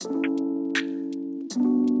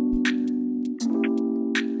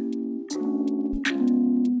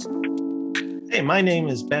Hey, my name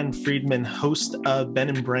is Ben Friedman, host of Ben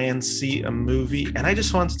and Bran See a Movie, and I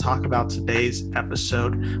just wanted to talk about today's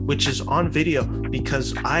episode, which is on video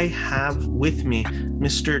because I have with me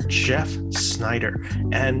Mr. Jeff Sneider.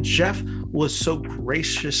 And Jeff was so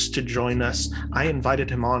gracious to join us. I invited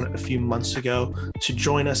him on a few months ago to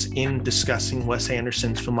join us in discussing Wes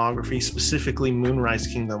Anderson's filmography, specifically Moonrise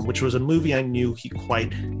Kingdom, which was a movie I knew he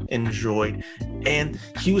quite enjoyed. And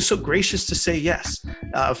he was so gracious to say yes.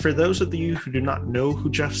 For those of you who do not know who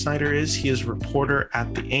Jeff Sneider is, he is a reporter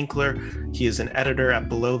at The Ankler. He is an editor at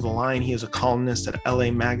Below the Line. He is a columnist at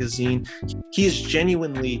LA Magazine. He is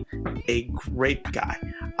genuinely a great guy.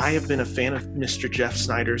 I have been a fan of Mr. Jeff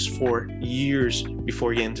Sneider's for years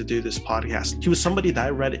before getting to do this podcast. He was somebody that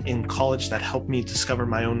I read in college that helped me discover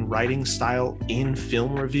my own writing style in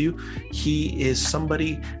film review. He is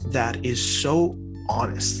somebody that is so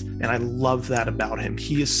honest, and I love that about him.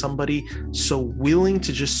 He is somebody so willing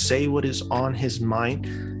to just say what is on his mind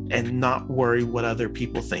and not worry what other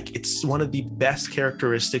people think. It's one of the best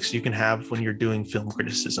characteristics you can have when you're doing film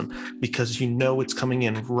criticism, because you know it's coming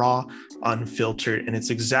in raw, unfiltered, and it's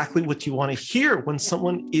exactly what you want to hear when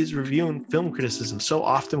someone is reviewing film criticism. So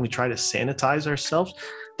often we try to sanitize ourselves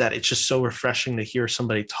that it's just so refreshing to hear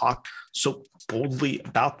somebody talk so boldly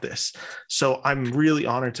about this. So I'm really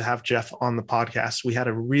honored to have Jeff on the podcast. We had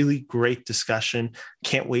a really great discussion.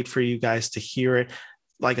 Can't wait for you guys to hear it.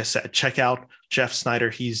 Like I said, check out Jeff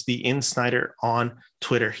Sneider. He's the InSneider on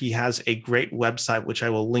Twitter. He has a great website, which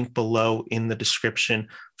I will link below in the description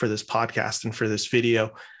for this podcast and for this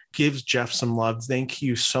video. Gives Jeff some love. Thank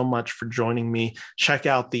you so much for joining me. Check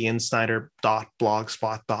out the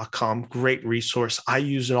insnider.blogspot.com. Great resource. I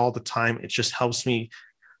use it all the time. It just helps me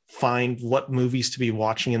find what movies to be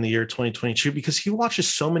watching in the year 2022, because he watches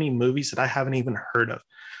so many movies that I haven't even heard of.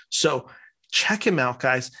 So check him out,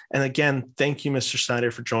 guys. And again, thank you, Mr.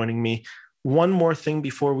 Sneider, for joining me. One more thing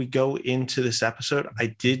before we go into this episode, I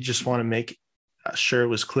did just want to make sure it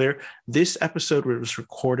was clear. This episode was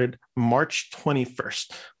recorded March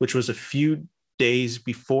 21st, which was a few days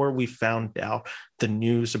before we found out the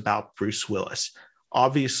news about Bruce Willis.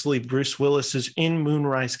 Obviously, Bruce Willis is in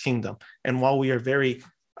Moonrise Kingdom. And while we are very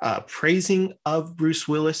praising of Bruce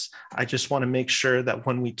Willis, I just want to make sure that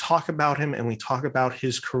when we talk about him and we talk about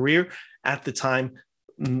his career, at the time,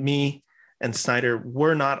 me and Sneider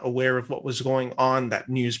were not aware of what was going on. That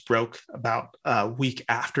news broke about a week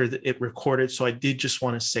after it recorded. So I did just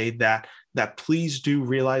want to say that please do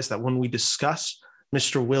realize that when we discuss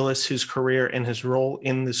Mr. Willis, his career and his role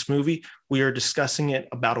in this movie, we are discussing it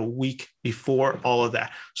about a week before all of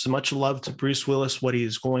that. So much love to Bruce Willis, what he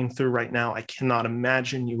is going through right now. I cannot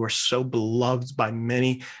imagine. You are so beloved by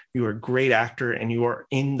many. You are a great actor, and you are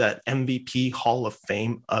in the MVP Hall of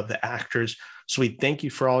Fame of the actors. So we thank you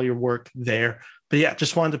for all your work there. But yeah,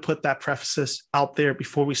 just wanted to put that preface out there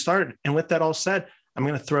before we started. And with that all said, I'm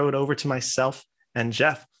going to throw it over to myself and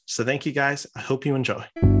Jeff. So thank you, guys. I hope you enjoy.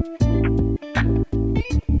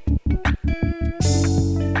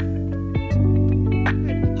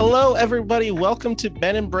 Hello, everybody. Welcome to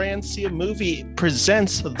Ben and Bran See a Movie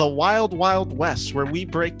presents The Wild Wild West, where we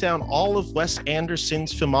break down all of Wes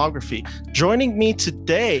Anderson's filmography. Joining me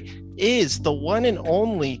today is the one and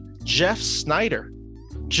only Jeff Sneider.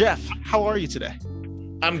 Jeff, how are you today?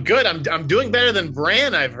 I'm good. I'm doing better than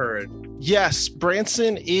Bran, I've heard. Yes,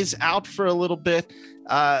 Branson is out for a little bit.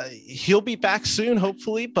 He'll be back soon,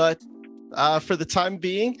 hopefully, but for the time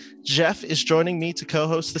being, Jeff is joining me to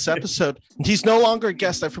co-host this episode. He's no longer a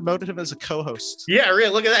guest. I promoted him as a co-host. Yeah,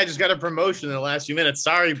 really. Look at that. I just got a promotion in the last few minutes.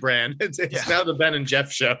 Sorry, Bran. It's now the Ben and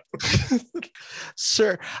Jeff show.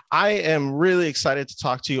 Sir, I am really excited to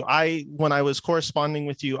talk to you. When I was corresponding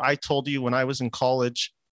with you, I told you when I was in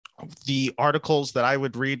college, the articles that I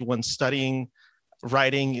would read when studying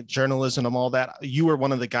writing, journalism, and all that, you were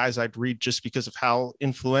one of the guys I'd read just because of how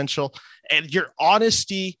influential, and your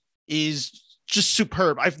honesty is just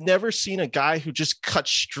superb. I've never seen a guy who just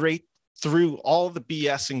cuts straight through all the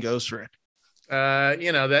BS and goes for it.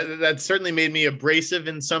 That certainly made me abrasive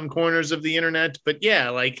in some corners of the internet, but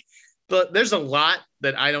yeah, but there's a lot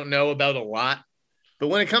that I don't know about a lot. But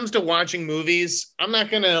when it comes to watching movies, I'm not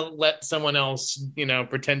going to let someone else,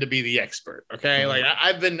 pretend to be the expert. Okay.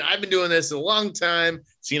 I've been doing this a long time,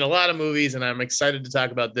 seen a lot of movies, and I'm excited to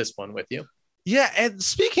talk about this one with you. Yeah, and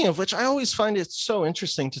speaking of which, I always find it so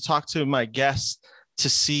interesting to talk to my guests to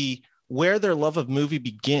see where their love of movie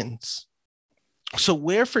begins. So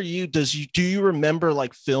where for you do you remember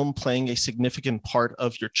film playing a significant part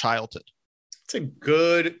of your childhood? It's a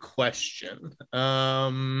good question.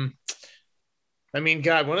 I mean,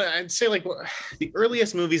 God, I'd say like the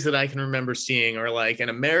earliest movies that I can remember seeing are like An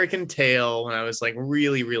American Tail when I was like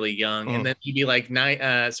really, really young, and Mm. then maybe like Nine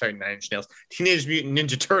Inch Nails, Teenage Mutant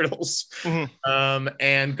Ninja Turtles, Mhm.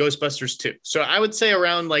 and Ghostbusters 2. So I would say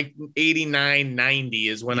around like 89, 90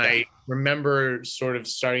 is when Yeah. I remember sort of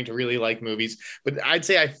starting to really like movies. But I'd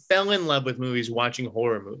say I fell in love with movies watching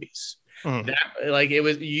horror movies. Mhm. That like it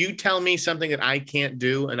was you tell me something that I can't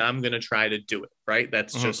do, and I'm gonna try to do it, right?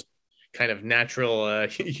 That's Mhm. just kind of natural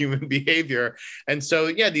human behavior. And so,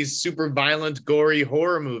 yeah, these super violent, gory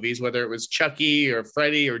horror movies, whether it was Chucky or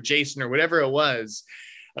Freddy or Jason or whatever it was,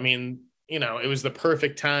 I mean, it was the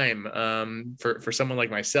perfect time for someone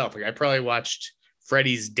like myself. Like I probably watched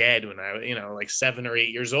Freddy's Dead when I, like 7 or 8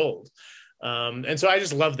 years old. And so I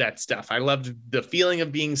just love that stuff. I loved the feeling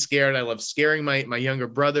of being scared. I loved scaring my younger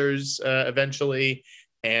brothers eventually.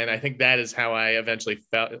 And I think that is how I eventually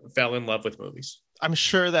fell in love with movies. I'm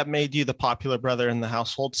sure that made you the popular brother in the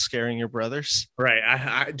household, scaring your brothers.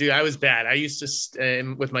 Right. Dude, I was bad. I used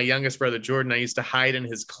to, with my youngest brother, Jordan, I used to hide in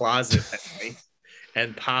his closet at night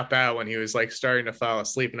and pop out when he was like starting to fall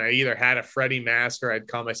asleep. And I either had a Freddy mask or I'd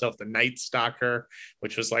call myself the Night Stalker,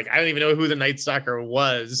 which was like, I don't even know who the Night Stalker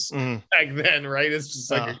was back then. Right. It's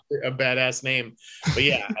just like a badass name. But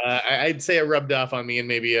yeah, I'd say it rubbed off on me in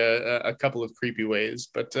maybe a couple of creepy ways,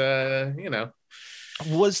 but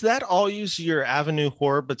Was that always your avenue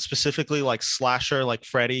horror, but specifically like slasher, like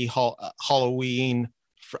Freddy, Halloween,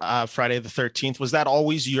 Friday the 13th? Was that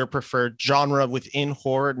always your preferred genre within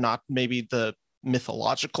horror, not maybe the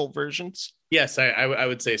mythological versions? Yes, I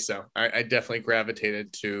would say so. I definitely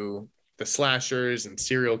gravitated to the slashers and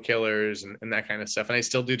serial killers and that kind of stuff. And I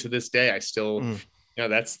still do to this day. I still,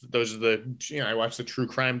 those are I watch the true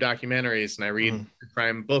crime documentaries and I read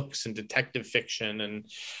crime books and detective fiction. And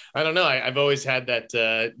I don't know, I've always had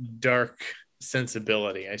that dark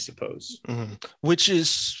sensibility, I suppose. Which is,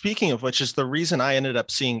 speaking of which, is the reason I ended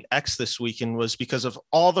up seeing X this weekend, was because of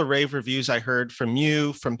all the rave reviews I heard from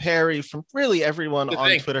you, from Perry, from really everyone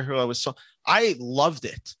on Twitter who I loved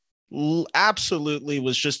it. Absolutely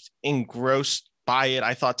was just engrossed by it.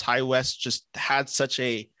 I thought Ty West just had such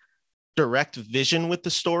a direct vision with the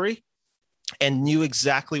story and knew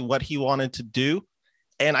exactly what he wanted to do.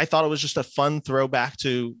 And I thought it was just a fun throwback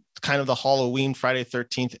to kind of the Halloween, Friday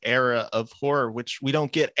 13th era of horror, which we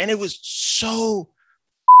don't get. And it was so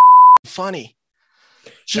funny.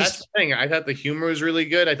 That's the thing. I thought the humor was really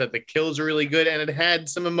good. I thought the kills were really good. And it had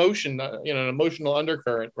some emotion, an emotional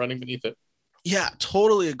undercurrent running beneath it. Yeah,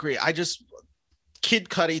 totally agree. Kid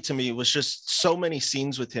Cudi to me was just so many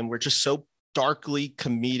scenes with him were just so darkly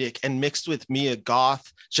comedic and mixed with Mia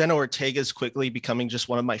Goth. Jenna Ortega's quickly becoming just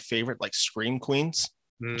one of my favorite like scream queens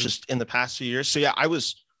just in the past few years. So yeah, I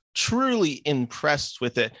was truly impressed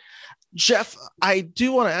with it. Jeff, I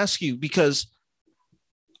do want to ask you, because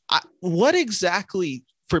what exactly,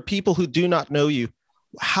 for people who do not know you,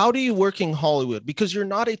 how do you work in Hollywood? Because you're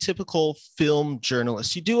not a typical film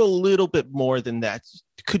journalist. You do a little bit more than that.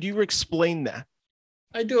 Could you explain that?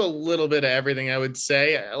 I do a little bit of everything, I would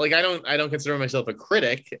say. Like I don't consider myself a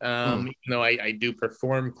critic, even though I do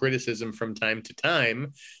perform criticism from time to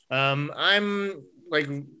time. I'm like,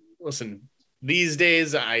 listen, these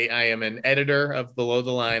days I am an editor of Below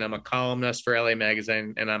the Line. I'm a columnist for LA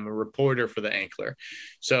Magazine, and I'm a reporter for The Ankler.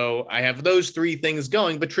 So I have those three things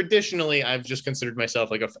going. But traditionally, I've just considered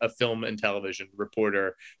myself like a film and television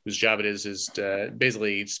reporter whose job it is to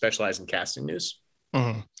basically specialize in casting news.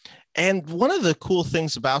 And one of the cool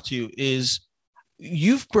things about you is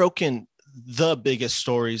you've broken the biggest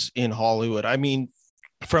stories in Hollywood. I mean,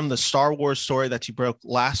 from the Star Wars story that you broke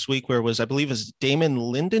last week, where it was, I believe, is Damon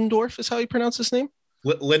Lindendorf is how you pronounce his name?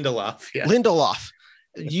 Lindelof. Yeah. Lindelof.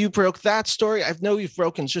 You broke that story. I know you've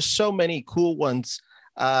broken just so many cool ones.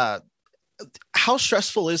 How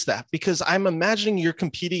stressful is that? Because I'm imagining you're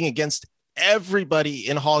competing against everybody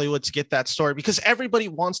in Hollywood to get that story, because everybody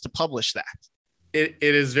wants to publish that. It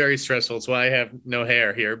is very stressful. It's why I have no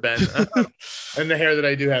hair here, Ben. And the hair that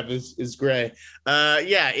I do have is gray.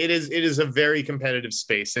 Yeah, it is a very competitive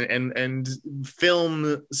space, and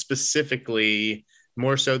film specifically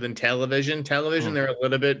more so than television. Television, they're a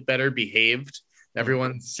little bit better behaved.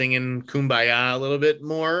 Everyone's singing Kumbaya a little bit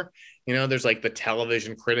more. There's like the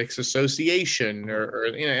Television Critics Association, or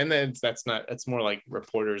and then that's more like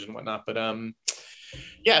reporters and whatnot. But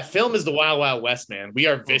yeah, film is the wild, wild west, man. We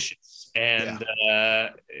are vicious. And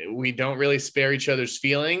we don't really spare each other's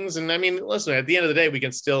feelings. And I mean, listen, at the end of the day, we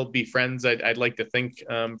can still be friends. I'd like to think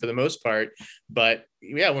for the most part. But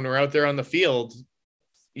yeah, when we're out there on the field,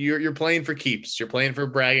 you're playing for keeps. You're playing for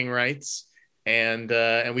bragging rights, and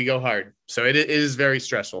we go hard. So it is very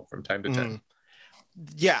stressful from time to time.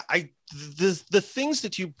 Yeah, the things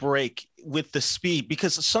that you break with the speed,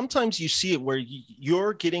 because sometimes you see it where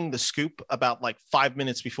you're getting the scoop about like 5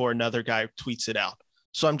 minutes before another guy tweets it out.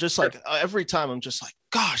 So I'm just like, every time I'm just like,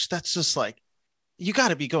 gosh, that's just like, you got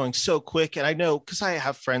to be going so quick. And I know, because I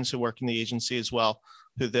have friends who work in the agency as well,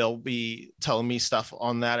 who they'll be telling me stuff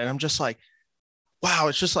on that. And I'm just like, wow,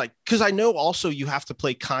 it's just like, because I know also you have to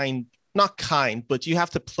play not kind, but you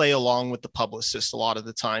have to play along with the publicist a lot of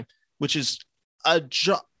the time, which is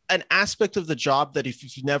an aspect of the job that if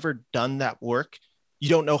you've never done that work, you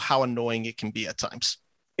don't know how annoying it can be at times.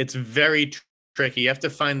 It's very tricky. You have to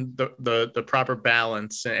find the proper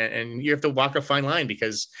balance, and you have to walk a fine line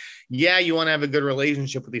because, yeah, you want to have a good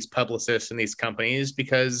relationship with these publicists and these companies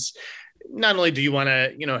because not only do you want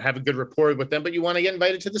to, have a good rapport with them, but you want to get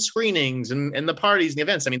invited to the screenings and the parties and the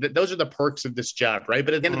events. I mean, those are the perks of this job, right?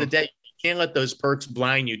 But at the end of the day, you can't let those perks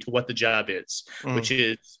blind you to what the job is, which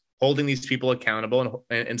is holding these people accountable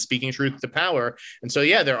and speaking truth to power. And so,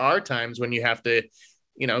 yeah, there are times when you have to,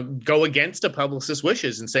 go against a publicist's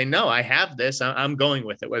wishes and say, no, I have this, I'm going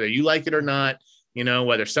with it, whether you like it or not,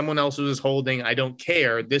 whether someone else was holding, I don't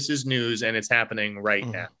care. This is news and it's happening right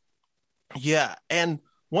now. Yeah. And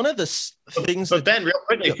one of the things but Ben, real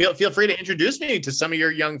quickly, feel free to introduce me to some of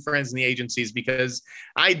your young friends in the agencies, because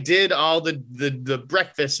I did all the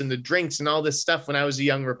breakfasts and the drinks and all this stuff when I was a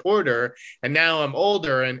young reporter, and now I'm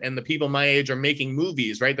older, and the people my age are making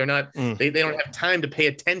movies, right? They're not they don't have time to pay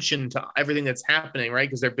attention to everything that's happening, right?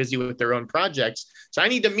 Because they're busy with their own projects. So I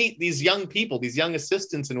need to meet these young people, these young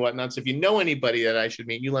assistants and whatnot. So if you know anybody that I should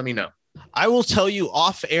meet, you let me know. I will tell you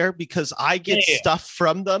off air, because I get stuff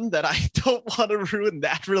from them that I don't want to ruin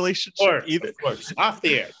that relationship either. Of course, off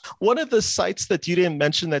the air. One of the sites that you didn't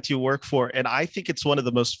mention that you work for, and I think it's one of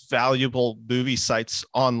the most valuable movie sites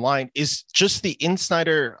online, is just the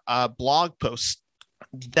Sneider blog post.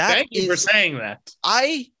 Thank you for saying that.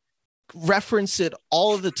 I reference it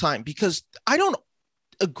all of the time because I don't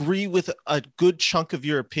agree with a good chunk of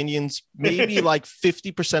your opinions, maybe like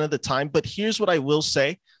 50% of the time. But here's what I will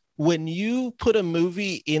say. When you put a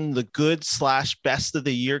movie in the good/best of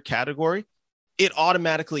the year category, it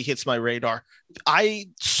automatically hits my radar. I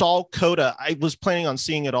saw Coda. I was planning on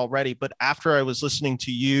seeing it already, but after I was listening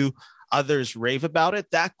to you, others rave about it,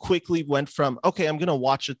 that quickly went from, okay, I'm going to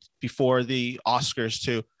watch it before the Oscars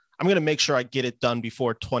to, I'm going to make sure I get it done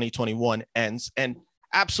before 2021 ends, and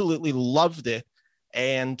absolutely loved it.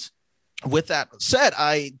 And with that said,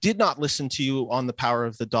 I did not listen to you on The Power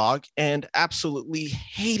of the Dog and absolutely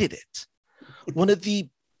hated it. One of the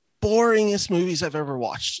boringest movies I've ever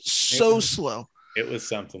watched. So slow. It was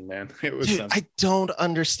something, man. It was something. I don't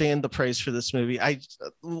understand the praise for this movie.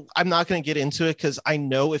 I'm not going to get into it because I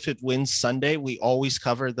know if it wins Sunday, we always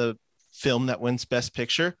cover the film that wins Best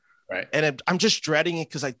Picture. Right. And I'm just dreading it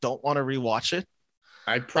because I don't want to rewatch it.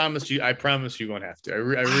 I promise you won't have to. I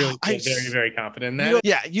really feel very, very confident in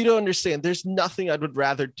that. You don't understand. There's nothing I would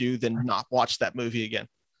rather do than not watch that movie again.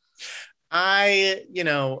 I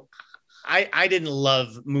didn't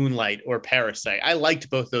love Moonlight or Parasite. I liked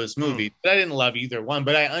both those movies, but I didn't love either one.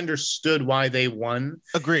 But I understood why they won.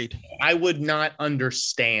 Agreed. I would not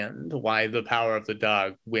understand why The Power of the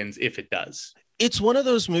Dog wins if it does. It's one of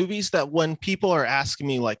those movies that when people are asking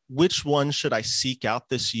me, like, which one should I seek out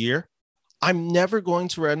this year? I'm never going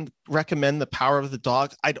to recommend The Power of the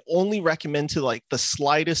Dog. I'd only recommend to like the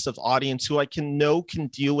slightest of audience who I can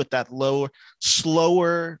deal with that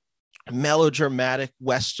slower, melodramatic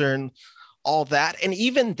Western, all that. And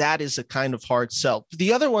even that is a kind of hard sell.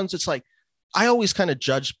 The other ones, it's like, I always kind of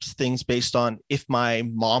judge things based on if my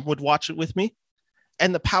mom would watch it with me.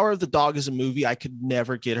 And The Power of the Dog is a movie I could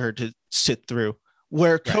never get her to sit through.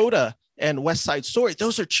 Where Coda and West Side Story,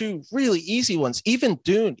 those are two really easy ones. Even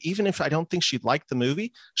Dune, even if I don't think she'd like the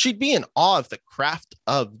movie, she'd be in awe of the craft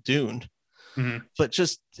of Dune. But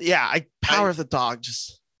just, Power of the Dog,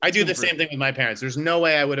 I do the same thing with my parents. There's no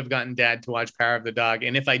way I would have gotten Dad to watch Power of the Dog.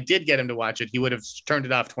 And if I did get him to watch it, he would have turned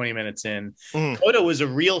it off 20 minutes in. Coda was a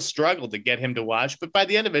real struggle to get him to watch. But by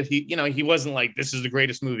the end of it, he wasn't like, this is the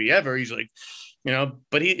greatest movie ever. He's like,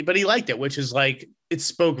 but he liked it, which is like, it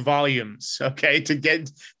spoke volumes, okay,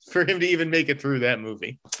 for him to even make it through that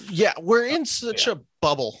movie. Yeah, we're in such a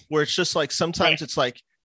bubble where it's just like, sometimes it's like,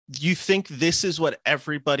 you think this is what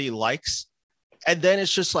everybody likes. And then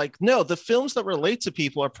it's just like, no, the films that relate to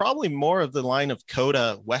people are probably more of the line of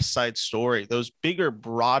Coda, West Side Story, those bigger,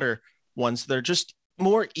 broader ones that are just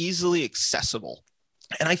more easily accessible.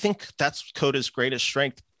 And I think that's Coda's greatest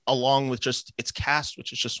strength, along with just its cast,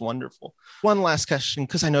 which is just wonderful. One last question,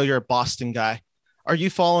 because I know you're a Boston guy. Are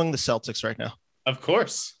you following the Celtics right now? Of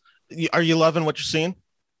course. Are you loving what you're seeing?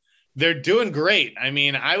 They're doing great. I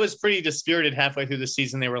mean, I was pretty dispirited halfway through the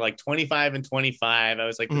season. They were like 25-25. I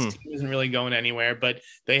was like, this team isn't really going anywhere, but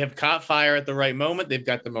they have caught fire at the right moment. They've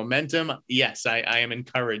got the momentum. Yes, I am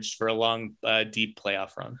encouraged for a long, deep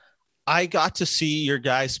playoff run. I got to see your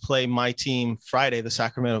guys play my team Friday, the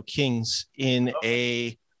Sacramento Kings, in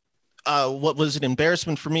a what was an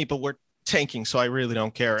embarrassment for me, but we're tanking, so I really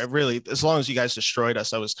don't care. As long as you guys destroyed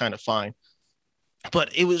us, I was kind of fine.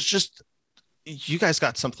 But it was just, you guys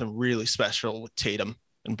got something really special with Tatum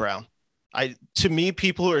and Brown. To me,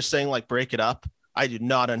 people who are saying like break it up, I do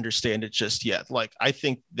not understand it just yet. Like, I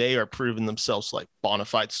think they are proving themselves like bona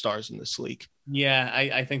fide stars in this league. Yeah,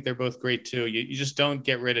 I think they're both great too. You just don't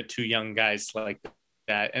get rid of two young guys like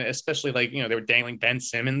that, and especially like they were dangling Ben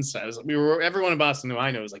Simmons. Everyone in Boston who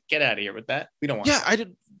I know was like, get out of here with that. We don't want. Yeah, I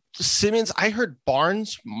did. Simmons, I heard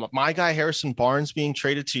Barnes, my guy Harrison Barnes, being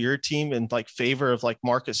traded to your team in like favor of like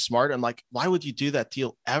Marcus Smart. I'm like, why would you do that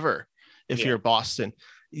deal ever if you're Boston?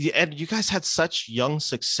 And you guys had such young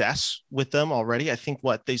success with them already. I think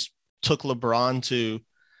they took LeBron to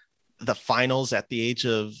the finals at the age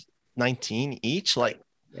of 19 each. Like,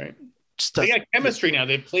 right. They got chemistry now.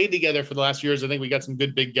 They've played together for the last years. I think we got some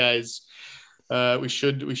good big guys. We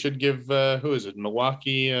should give who is it,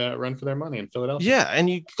 Milwaukee, a run for their money in Philadelphia. Yeah, and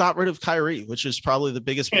you got rid of Kyrie, which is probably the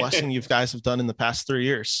biggest blessing you guys have done in the past 3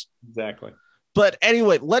 years. Exactly. But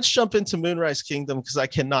anyway, let's jump into Moonrise Kingdom because I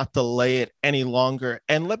cannot delay it any longer.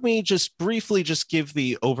 And let me just briefly give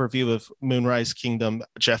the overview of Moonrise Kingdom.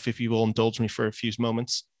 Jeff, if you will indulge me for a few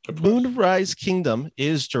moments. Moonrise Kingdom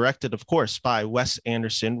is directed, of course, by Wes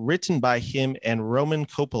Anderson, written by him and Roman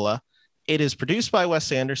Coppola. It is produced by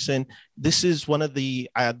Wes Anderson. This is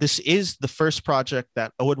this is the first project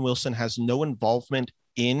that Owen Wilson has no involvement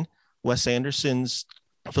in Wes Anderson's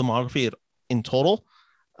filmography in total.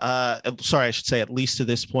 Sorry, I should say at least to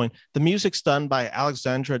this point. The music's done by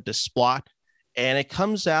Alexandra Desplat, and it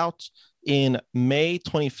comes out in May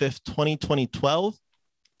 25th, 2012.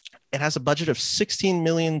 It has a budget of $16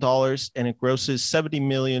 million and it grosses $70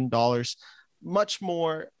 million, much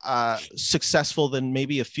more successful than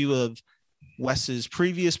maybe a few of Wes's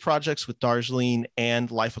previous projects with Darjeeling and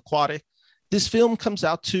Life Aquatic. This film comes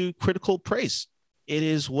out to critical praise. It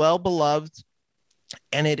is well beloved,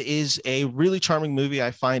 and it is a really charming movie,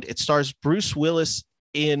 I find. It stars Bruce Willis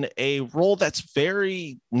in a role that's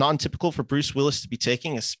very non-typical for Bruce Willis to be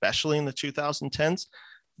taking, especially in the 2010s.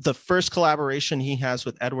 The first collaboration he has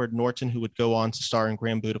with Edward Norton, who would go on to star in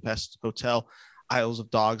Grand Budapest Hotel, Isles of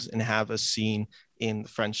Dogs, and have a scene in The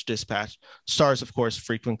French Dispatch. Stars, of course,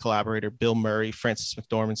 frequent collaborator Bill Murray, Frances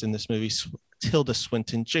McDormand's in this movie, Tilda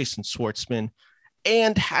Swinton, Jason Schwartzman,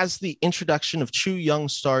 and has the introduction of two young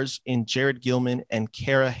stars in Jared Gilman and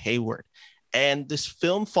Kara Hayward. And this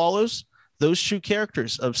film follows those two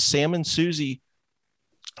characters of Sam and Susie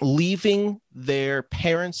leaving their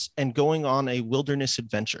parents and going on a wilderness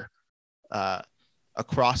adventure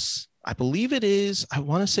across, I believe it is, I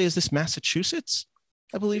want to say, is this Massachusetts?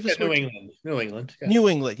 I believe it's New England. Yeah. New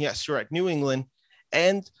England. Yes, you're right. New England.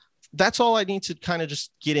 And that's all I need to kind of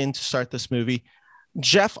just get in to start this movie.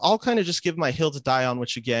 Jeff, I'll kind of just give my hill to die on,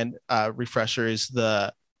 which again, refresher, is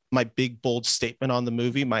my big, bold statement on the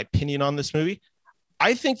movie, my opinion on this movie.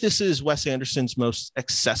 I think this is Wes Anderson's most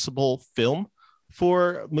accessible film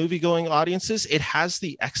for movie-going audiences. It has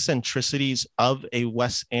the eccentricities of a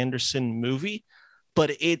Wes Anderson movie,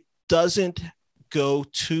 but it doesn't go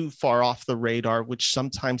too far off the radar, which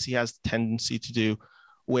sometimes he has the tendency to do,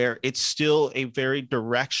 where it's still a very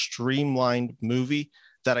direct, streamlined movie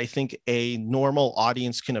that I think a normal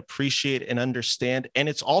audience can appreciate and understand. And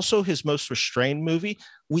it's also his most restrained movie.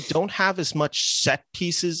 We don't have as much set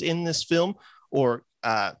pieces in this film, or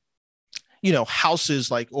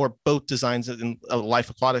houses or boat designs in a Life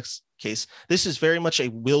Aquatics case. This is very much a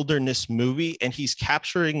wilderness movie, and he's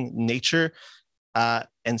capturing nature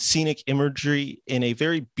and scenic imagery in a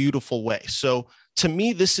very beautiful way. So to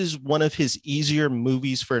me, this is one of his easier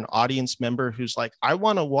movies for an audience member who's like, I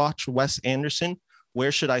want to watch Wes Anderson.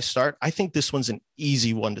 Where should I start? I think this one's an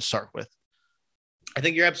easy one to start with. I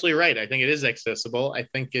think you're absolutely right. I think it is accessible. I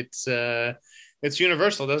think it's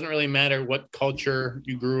universal. It doesn't really matter what culture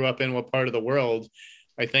you grew up in, what part of the world.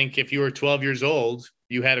 I think if you were 12 years old,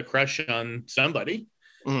 you had a crush on somebody.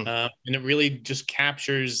 And it really just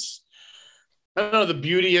captures, I don't know, the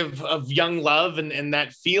beauty of young love and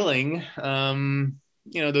that feeling.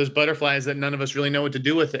 Those butterflies that none of us really know what to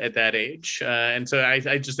do with at that age. And so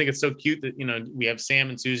I just think it's so cute that, we have Sam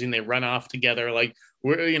and Susie and they run off together. Like,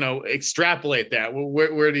 where, extrapolate that.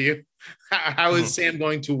 Where do you, how is Sam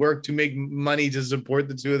going to work to make money to support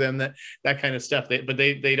the two of them? That kind of stuff.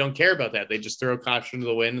 They don't care about that. They just throw caution to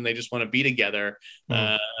the wind and they just want to be together.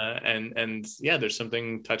 And yeah, there's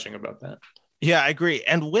something touching about that. Yeah, I agree.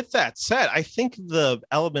 And with that said, I think the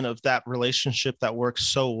element of that relationship that works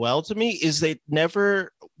so well to me is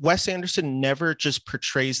Wes Anderson never just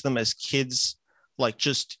portrays them as kids, like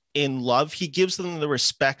just in love. He gives them the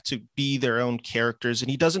respect to be their own characters,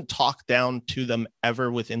 and he doesn't talk down to them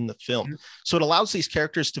ever within the film. So it allows these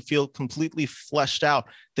characters to feel completely fleshed out.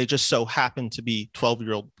 They just so happen to be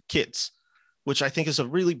 12-year-old kids, which I think is a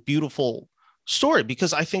really beautiful story,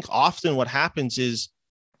 because I think often what happens is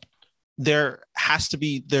there's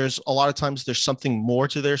a lot of times there's something more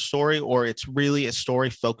to their story, or it's really a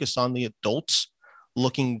story focused on the adults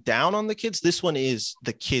looking down on the kids. This one is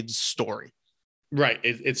the kids' story. Right.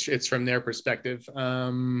 It's from their perspective.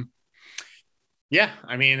 Yeah,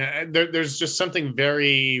 I mean, there's just something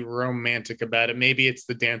very romantic about it. Maybe it's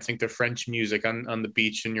the dancing to French music on the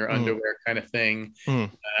beach in your underwear kind of thing.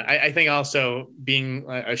 I think also being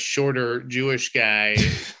a shorter Jewish guy,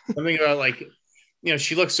 something about like,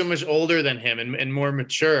 she looks so much older than him and more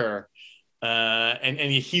mature.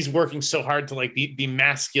 And he's working so hard to like be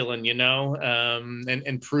masculine,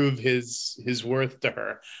 and prove his worth to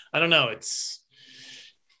her. I don't know.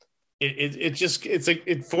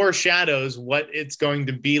 It foreshadows what it's going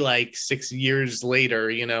to be like 6 years later,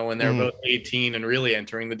 when they're both 18 and really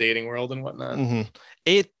entering the dating world and whatnot.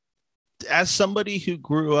 As somebody who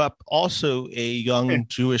grew up also a young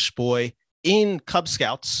Jewish boy in Cub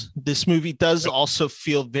Scouts, this movie does also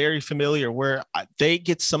feel very familiar, where they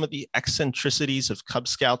get some of the eccentricities of Cub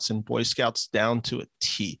Scouts and Boy Scouts down to a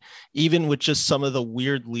T, even with just some of the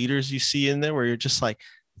weird leaders you see in there, where you're just like,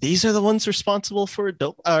 these are the ones responsible for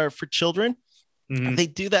for children. They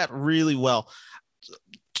do that really well.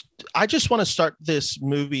 I just want to start this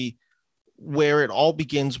movie where it all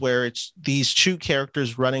begins, where it's these two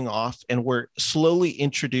characters running off, and we're slowly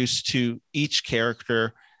introduced to each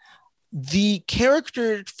character. The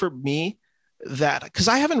character for me because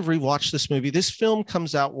I haven't rewatched this movie. This film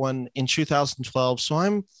comes out in 2012. So I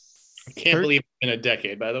can't believe it's been a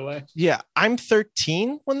decade, by the way. Yeah. I'm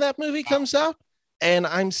 13 when that movie comes out, and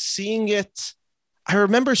I'm seeing it. I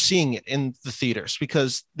remember seeing it in the theaters,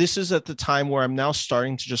 because this is at the time where I'm now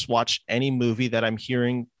starting to just watch any movie that I'm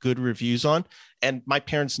hearing good reviews on. And my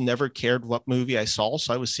parents never cared what movie I saw.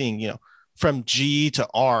 So I was seeing, from G to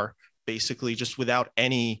R, basically just without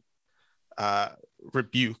any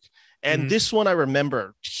rebuke. And this one I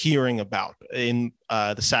remember hearing about in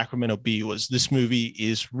the Sacramento Bee. Was this movie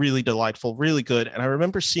is really delightful, really good. And I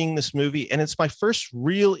remember seeing this movie, and it's my first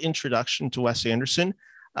real introduction to Wes Anderson.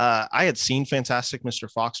 I had seen Fantastic Mr.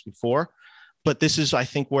 Fox before, but this is, I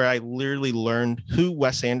think, where I literally learned who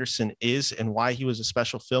Wes Anderson is and why he was a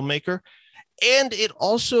special filmmaker. And it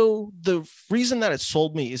also, the reason that it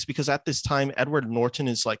sold me is because at this time, Edward Norton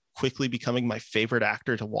is like quickly becoming my favorite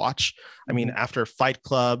actor to watch. I mean, after Fight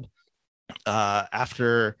Club,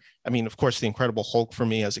 of course, The Incredible Hulk for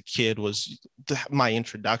me as a kid was my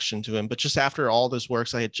introduction to him. But just after all those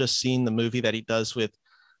works, I had just seen the movie that he does with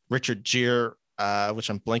Richard Gere, which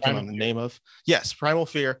I'm blanking on the name of. Yes, Primal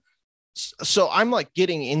Fear. So I'm like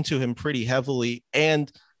getting into him pretty heavily.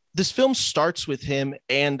 And this film starts with him,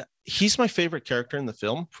 and he's my favorite character in the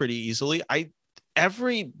film pretty easily.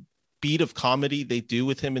 Every beat of comedy they do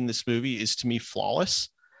with him in this movie is, to me, flawless.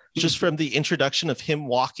 Just from the introduction of him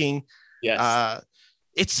walking. Yes.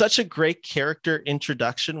 It's such a great character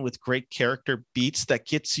introduction with great character beats that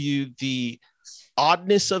gets you the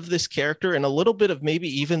oddness of this character and a little bit of maybe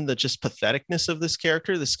even the just patheticness of this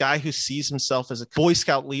character. This guy who sees himself as a Boy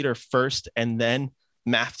Scout leader first and then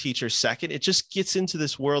math teacher second. It just gets into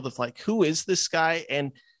this world of like, who is this guy?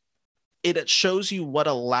 And it shows you what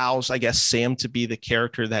allows, I guess, Sam to be the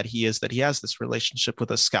character that he is, that he has this relationship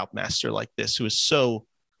with a scoutmaster like this, who is so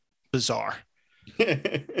bizarre.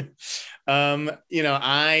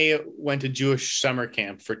 I went to Jewish summer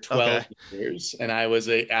camp for 12 years, and I was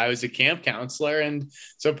a camp counselor. And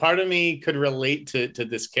so part of me could relate to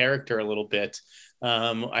this character a little bit.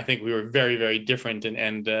 I think we were very, very different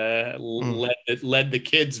and led the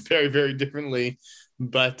kids very, very differently.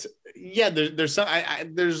 But yeah, there's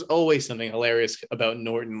always something hilarious about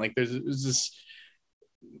Norton. Like there's this,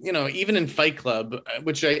 even in Fight Club,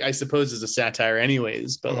 which I suppose is a satire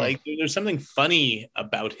anyways, but like there's something funny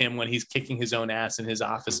about him when he's kicking his own ass in his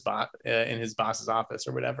office in his boss's office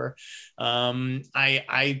or whatever.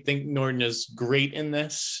 I think Norton is great in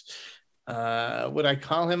this. Would I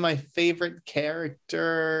call him my favorite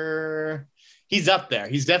character? he's up there.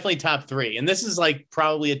 He's definitely top 3. And this is like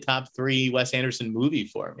probably a top 3 Wes Anderson movie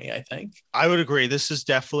for me, I think. I would agree. This is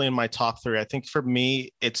definitely in my top 3. I think for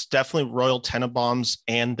me, it's definitely Royal Tenenbaums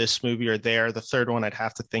and this movie are there. The third one I'd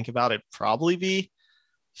have to think about. It'd probably be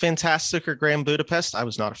Fantastic or Grand Budapest. I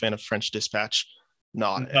was not a fan of French Dispatch.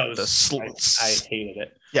 I hated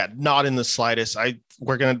it. Yeah, not in the slightest.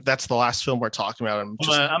 That's the last film we're talking about.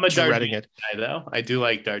 I'm a dreading it. Guy, though. I do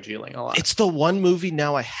like Darjeeling a lot. It's the one movie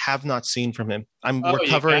now I have not seen from him. We're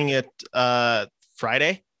covering it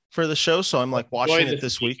Friday for the show, so I'm like watching it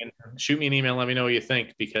this week. Shoot me an email, let me know what you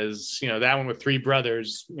think, because that one with 3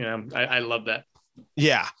 brothers, I love that.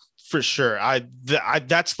 Yeah, for sure.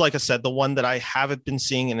 That's, like I said, the one that I haven't been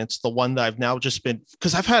seeing, and it's the one that I've now just been,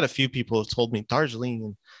 because I've had a few people have told me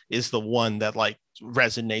Darjeeling is the one that like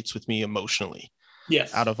resonates with me emotionally.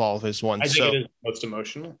 Yes, out of all of his ones. I think it is most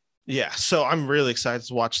emotional. Yeah, so I'm really excited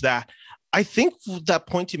to watch that. I think that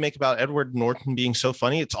point you make about Edward Norton being so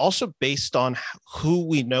funny, it's also based on who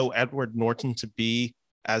we know Edward Norton to be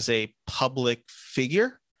as a public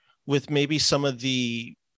figure, with maybe some of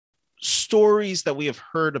the stories that we have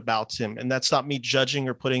heard about him. And that's not me judging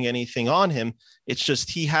or putting anything on him. It's just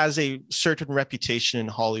he has a certain reputation in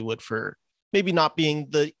Hollywood for maybe not being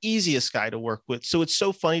the easiest guy to work with. So it's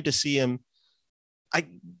so funny to see him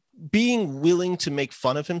being willing to make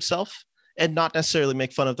fun of himself, and not necessarily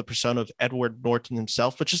make fun of the persona of Edward Norton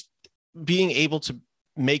himself, but just being able to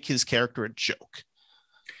make his character a joke.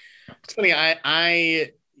 It's funny.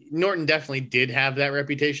 Norton definitely did have that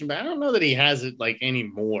reputation, but I don't know that he has it like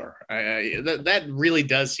anymore. That really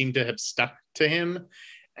does seem to have stuck to him.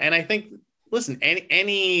 And I think, listen,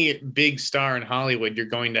 any big star in Hollywood, you're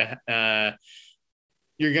going to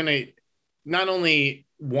not only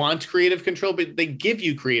want creative control, but they give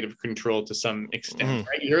you creative control to some extent,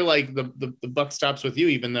 right? You're like the buck stops with you,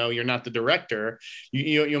 even though you're not the director.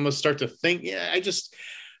 You almost start to think,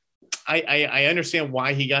 I understand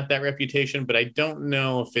why he got that reputation, but I don't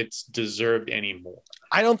know if it's deserved anymore.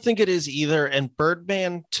 I don't think it is either. And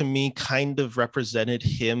Birdman, to me, kind of represented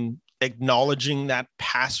him acknowledging that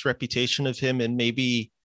past reputation of him and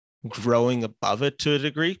maybe growing above it to a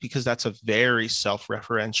degree, because that's a very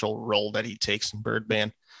self-referential role that he takes in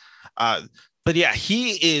Birdman. But yeah,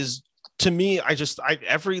 he is, to me,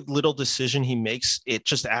 every little decision he makes, it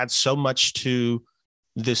just adds so much to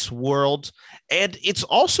this world. And it's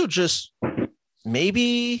also just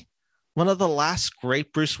maybe one of the last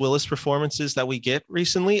great Bruce Willis performances that we get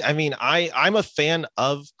recently. I mean, I'm a fan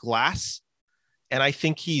of Glass, and I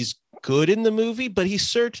think he's good in the movie, but he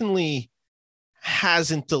certainly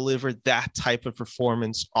hasn't delivered that type of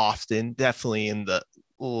performance often, definitely in the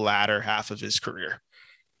latter half of his career.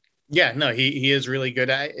 Yeah, no, he is really good.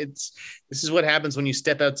 This is what happens when you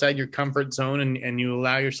step outside your comfort zone and you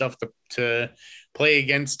allow yourself to play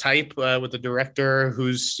against type with a director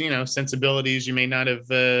whose sensibilities you may not have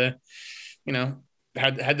had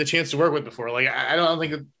the chance to work with before. Like I don't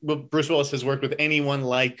think Bruce Willis has worked with anyone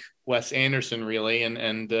like Wes Anderson, really,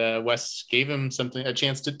 and Wes gave him a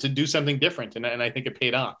chance to do something different, and I think it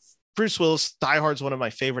paid off. Bruce Willis, Die Hard is one of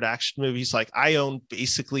my favorite action movies. Like I own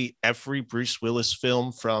basically every Bruce Willis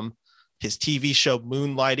film, from his TV show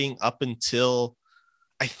Moonlighting up until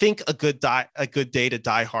I think A Good Day to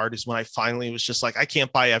Die Hard is when I finally was just like, I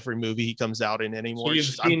can't buy every movie he comes out in anymore. So you've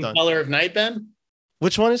seen Color of Night, Ben?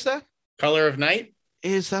 Which one is that? Color of Night?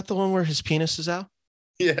 Is that the one where his penis is out?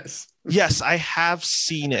 Yes. Yes, I have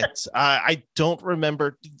seen it. I don't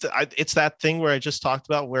remember. It's that thing where I just talked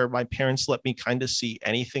about, where my parents let me kind of see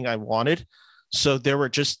anything I wanted. So there were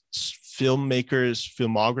just filmmakers'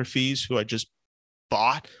 filmographies who I just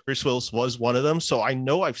bought. Bruce Willis was one of them. So I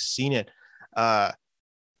know I've seen it.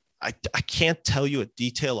 I can't tell you a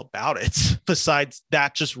detail about it besides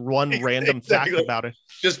that, just one random fact about it.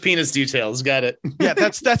 Just penis details. Got it. Yeah,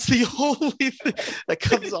 that's the only thing that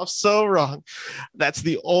comes off so wrong. That's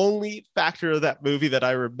the only factor of that movie that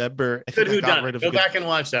I remember. Go back and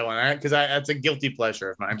watch that one, all right? Because that's a guilty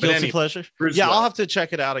pleasure of mine. Guilty pleasure? Yeah, I'll have to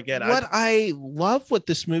check it out again. What I love what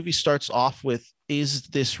this movie starts off with is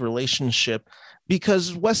this relationship,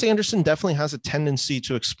 because Wes Anderson definitely has a tendency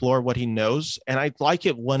to explore what he knows. And I like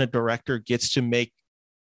it when a director gets to make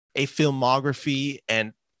a filmography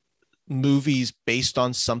and movies based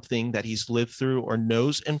on something that he's lived through or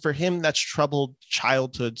knows. And for him, that's troubled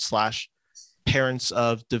childhood / parents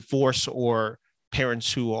of divorce, or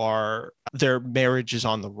parents who are, their marriage is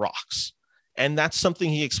on the rocks. And that's something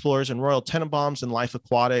he explores in Royal Tenenbaums and Life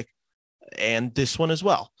Aquatic, and this one as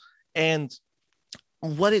well. And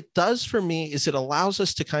what it does for me is it allows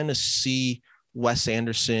us to kind of see Wes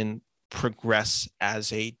Anderson progress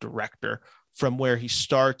as a director from where he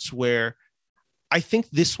starts, where I think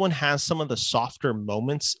this one has some of the softer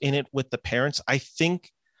moments in it with the parents. I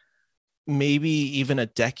think maybe even a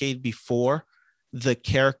decade before, the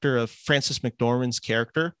character of Frances McDormand's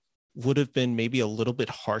character would have been maybe a little bit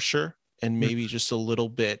harsher and maybe just a little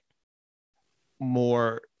bit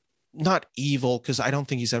more, not evil, because I don't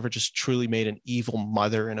think he's ever just truly made an evil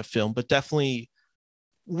mother in a film, but definitely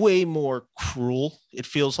way more cruel, it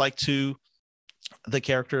feels like, to the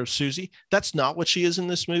character of Susie. That's not what she is in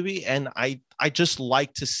this movie. And I just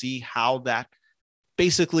like to see how that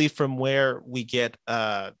basically from where we get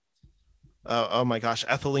oh my gosh,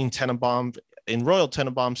 Ethelene Tenenbaum in Royal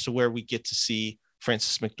Tenenbaums to where we get to see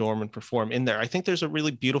Frances McDormand perform in there. I think there's a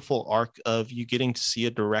really beautiful arc of you getting to see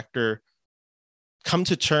a director come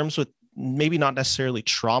to terms with maybe not necessarily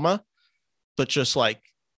trauma, but just like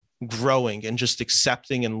growing and just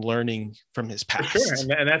accepting and learning from his past. Sure.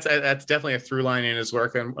 And that's definitely a through line in his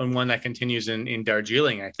work, and one that continues in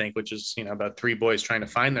Darjeeling, I think, which is, about three boys trying to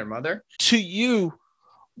find their mother. To you,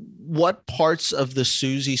 what parts of the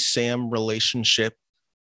Susie Sam relationship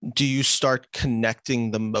do you start connecting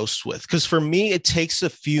the most with? Because for me, it takes a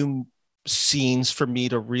few scenes for me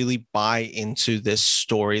to really buy into this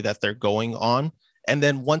story that they're going on. And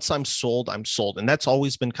then once I'm sold, I'm sold. And that's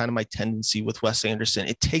always been kind of my tendency with Wes Anderson.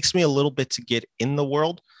 It takes me a little bit to get in the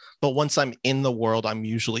world, but once I'm in the world, I'm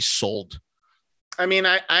usually sold. I mean,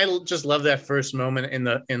 I just love that first moment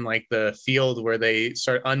in like the field where they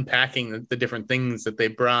start unpacking the different things that they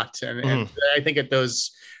brought. And I think that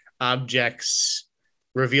those objects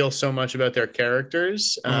reveal so much about their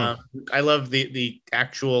characters. I love the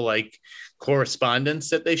actual like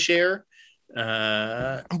correspondence that they share.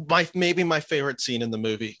 Maybe my favorite scene in the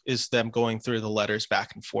movie is them going through the letters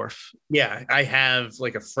back and forth. Yeah, I have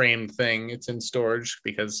like a framed thing. It's in storage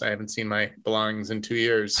because I haven't seen my belongings in 2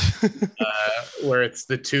 years. Where it's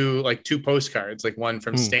the two postcards, like one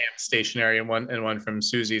from Stan's stationery and one from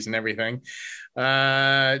Susie's and everything.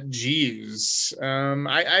 Geez,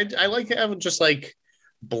 I like how just like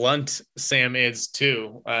blunt Sam is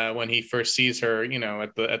too when he first sees her,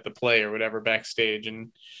 at the play or whatever backstage,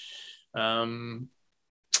 and I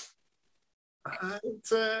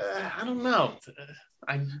don't know.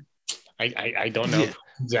 I don't know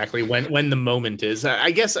exactly when the moment is. I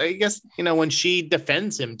guess when she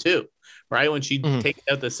defends him too, right? When she takes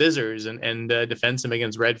out the scissors and defends him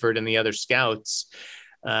against Redford and the other scouts.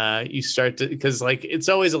 You start to, because like it's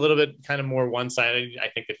always a little bit kind of more one-sided. I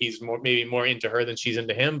think that he's maybe more into her than she's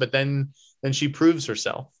into him, but then she proves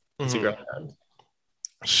herself as a girl.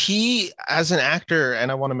 He, as an actor,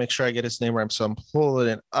 and I want to make sure I get his name right, so I'm pulling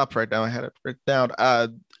it up right now. I had it written down.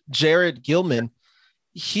 Jared Gilman.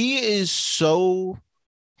 He is so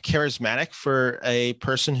charismatic for a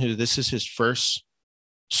person who this is his first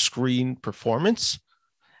screen performance.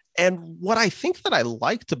 And what I think that I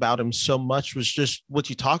liked about him so much was just what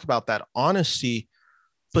you talk about, that honesty,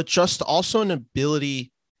 but just also an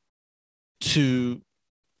ability to,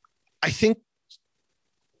 I think,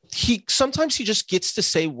 sometimes he just gets to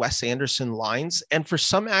say Wes Anderson lines. And for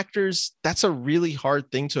some actors, that's a really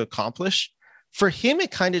hard thing to accomplish. For him,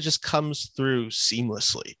 it kind of just comes through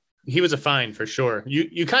seamlessly. He was a find for sure.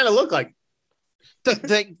 You kind of look like.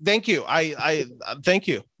 Thank you. I thank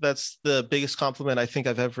you. That's the biggest compliment I think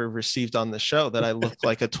I've ever received on the show, that I look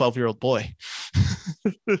like a 12-year-old boy.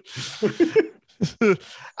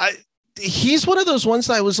 He's one of those ones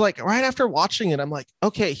that I was like, right after watching it, I'm like,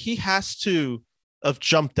 okay, he has to have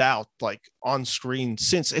jumped out like on screen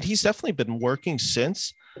since, and he's definitely been working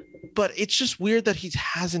since, but it's just weird that he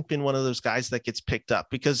hasn't been one of those guys that gets picked up,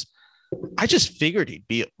 because I just figured he'd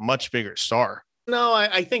be a much bigger star. No,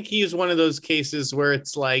 I think he's one of those cases where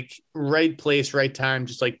it's like right place, right time,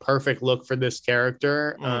 just like perfect look for this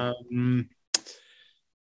character. Could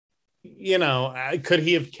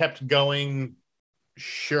he have kept going?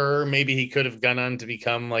 Sure, maybe he could have gone on to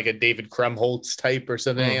become like a David Krumholtz type or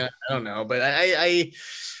something. I don't know, but I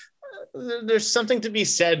there's something to be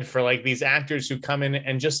said for like these actors who come in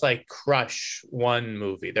and just like crush one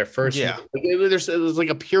movie, their first movie. There's like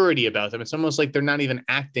a purity about them. It's almost like they're not even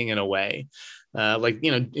acting in a way.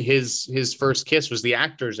 His first kiss was the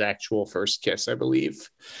actor's actual first kiss, I believe.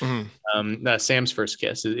 Sam's first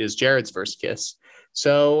kiss is Jared's first kiss.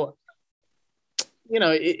 So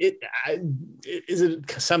is it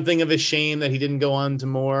something of a shame that he didn't go on to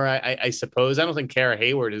more? I suppose. I don't think Cara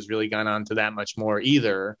Hayward has really gone on to that much more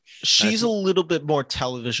either. She's a little bit more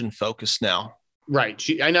television focused now. Right.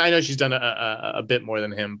 I know she's done a bit more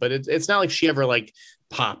than him, but it's not like she ever like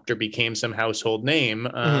popped or became some household name.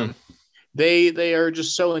 They are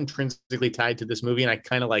just so intrinsically tied to this movie, and I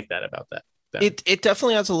kind of like that about that. It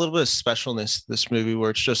definitely has a little bit of specialness, this movie,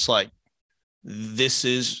 where it's just like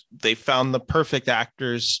they found the perfect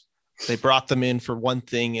actors. They brought them in for one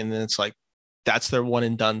thing, and then it's like, that's their one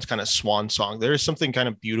and done kind of swan song. There is something kind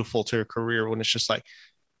of beautiful to her career when it's just like,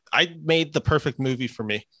 I made the perfect movie for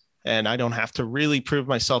me, and I don't have to really prove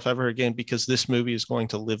myself ever again because this movie is going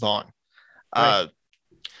to live on. Right.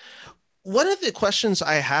 One of the questions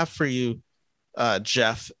I have for you,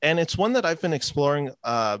 Jeff, and it's one that I've been exploring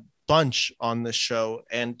a bunch on this show,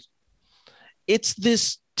 and it's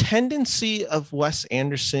this tendency of Wes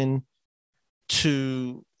Anderson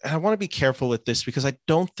to, and I want to be careful with this because I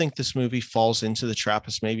don't think this movie falls into the trap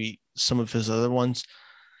as maybe some of his other ones.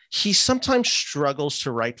 He sometimes struggles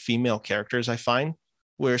to write female characters, I find,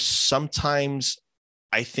 where sometimes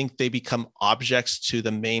I think they become objects to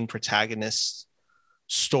the main protagonist's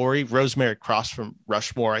story. Rosemary Cross from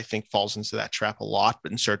Rushmore, I think, falls into that trap a lot,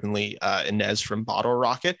 but certainly Inez from Bottle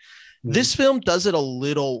Rocket. This film does it a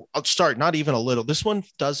little, not even a little. This one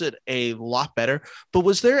does it a lot better. But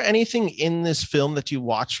was there anything in this film that you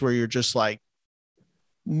watched where you're just like,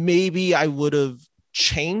 maybe I would have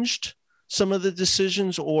changed some of the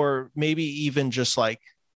decisions, or maybe even just like,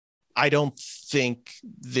 I don't think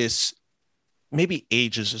this maybe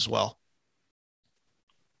ages as well?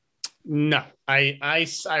 No, I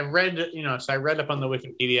read, so I read up on the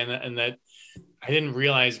Wikipedia and that I didn't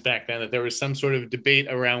realize back then that there was some sort of debate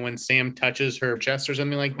around when Sam touches her chest or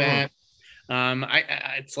something like that.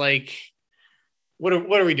 It's like, what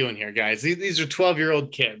are we doing here, guys? These are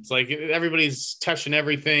 12-year-old kids. Like, everybody's touching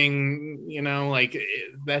everything, like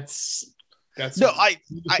that's no, I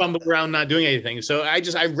fumble around not doing anything. So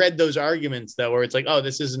I read those arguments though, where it's like, oh,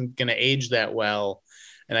 this isn't going to age that well.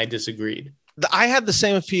 And I disagreed. I had the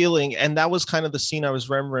same feeling. And that was kind of the scene I was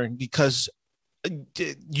remembering because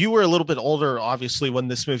you were a little bit older, obviously, when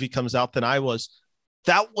this movie comes out than I was.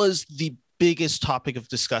 That was the biggest topic of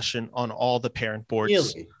discussion on all the parent boards.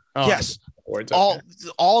 Really? Oh, yes. Boards, okay.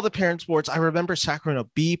 All the parents boards. I remember Sacramento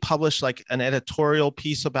Bee published like an editorial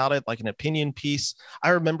piece about it, like an opinion piece. I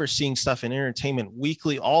remember seeing stuff in Entertainment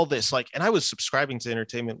Weekly, all this, like, and I was subscribing to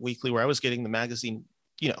Entertainment Weekly where I was getting the magazine,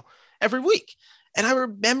 every week. And I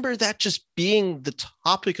remember that just being the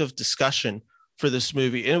topic of discussion for this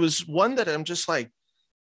movie. And it was one that I'm just like,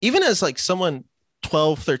 even as like someone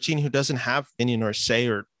 12, 13 who doesn't have opinion or say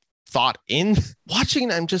or thought in watching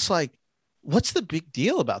it, I'm just like, what's the big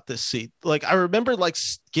deal about this scene? Like, I remember like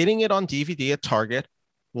getting it on DVD at Target,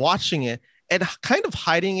 watching it, and kind of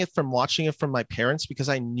hiding it from watching it from my parents because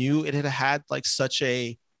I knew it had like such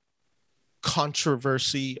a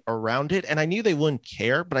controversy around it. And I knew they wouldn't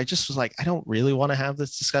care, but I just was like, I don't really want to have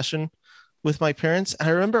this discussion with my parents. And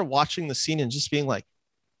I remember watching the scene and just being like,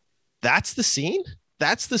 that's the scene?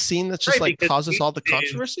 That's the scene that just like causes all the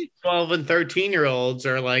controversy? 12 and 13-year-olds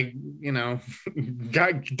are like,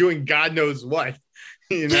 doing God knows what,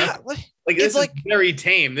 Yeah, like this is very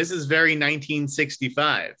tame. This is very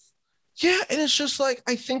 1965. Yeah, and it's just like,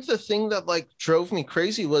 I think the thing that like drove me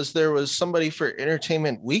crazy was there was somebody for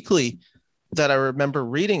Entertainment Weekly that I remember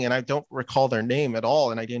reading, and I don't recall their name at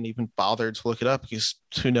all, and I didn't even bother to look it up because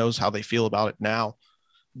who knows how they feel about it now.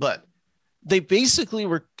 But they basically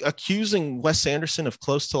were accusing Wes Anderson of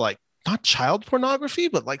close to like, not child pornography,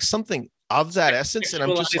 but like something of that essence. And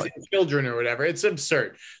I'm just like, children or whatever. It's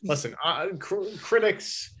absurd. Listen,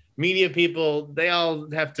 critics, media people, they all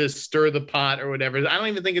have to stir the pot or whatever. I don't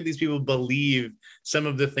even think that these people believe some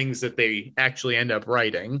of the things that they actually end up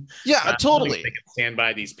writing. Yeah, totally. They can stand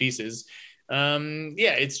by these pieces.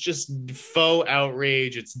 It's just faux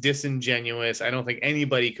outrage. It's disingenuous. I don't think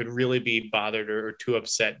anybody could really be bothered or too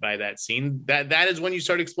upset by that scene. That is when you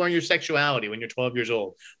start exploring your sexuality, when you're 12 years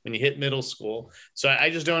old, when you hit middle school. So I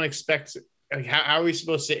just don't expect, how are we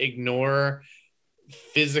supposed to ignore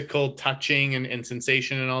physical touching and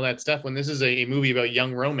sensation and all that stuff when this is a movie about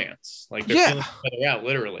young romance? Like, they're feeling each other out,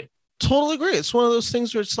 literally. Totally agree. It's one of those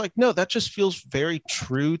things where it's like, no, that just feels very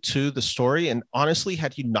true to the story. And honestly,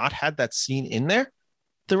 had you not had that scene in there,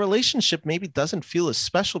 the relationship maybe doesn't feel as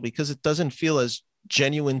special because it doesn't feel as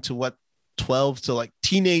genuine to what 12 to like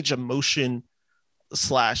teenage emotion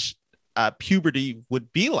 / puberty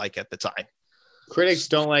would be like at the time. Critics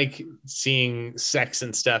don't like seeing sex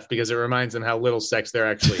and stuff because it reminds them how little sex there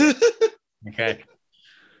actually is. Okay.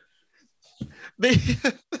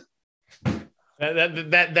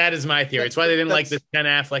 That is my theory. It's why they didn't like this Ben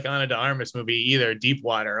Affleck Ana de Armas movie either,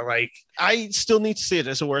 Deepwater. Like, I still need to see it.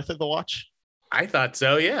 Is it worth it to watch? I thought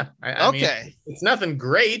so, yeah. I mean, it's nothing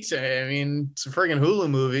great. I mean, it's a friggin' Hulu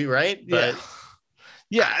movie, right? But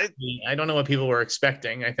Yeah, I don't know what people were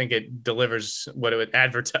expecting. I think it delivers what it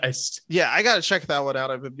advertised. yeah, I got to check that one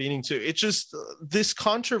out. I've been meaning to. It just this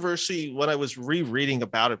controversy when I was rereading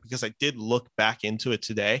about it, because I did look back into it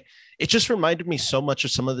today. It just reminded me so much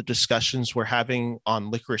of some of the discussions we're having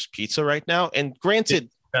on Licorice Pizza right now. And granted,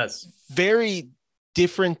 It does. very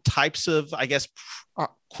different types of, I guess,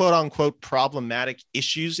 quote unquote problematic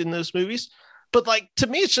issues in those movies. But like to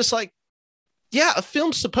me, it's just like, yeah, a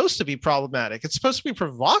film's supposed to be problematic. It's supposed to be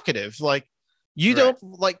provocative. Like you Right. don't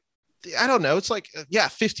like, I don't know. It's like, yeah,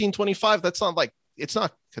 1525. That's not like, it's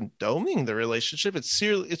not condoning the relationship. It's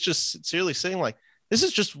just sincerely saying like, this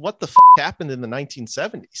is just what the happened in the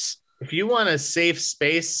 1970s. If you want a safe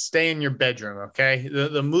space, stay in your bedroom, okay?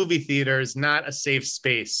 The movie theater is not a safe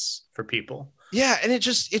space for people. Yeah. And it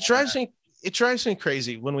drives me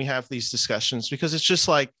crazy when we have these discussions, because it's just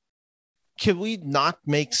like, can we not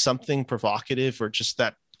make something provocative or just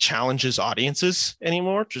that challenges audiences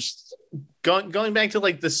anymore? Just Going back to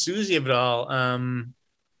like the Susie of it all,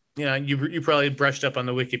 you probably brushed up on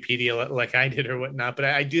the Wikipedia like I did or whatnot, but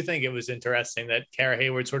I do think it was interesting that Kara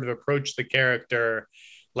Hayward sort of approached the character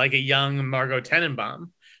like a young Margot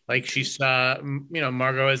Tenenbaum. Like she saw,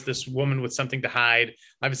 Margot as this woman with something to hide.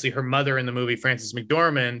 Obviously, her mother in the movie, Frances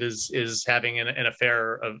McDormand, is having an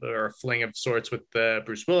affair or a fling of sorts with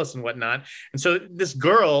Bruce Willis and whatnot. And so this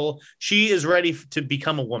girl, she is ready to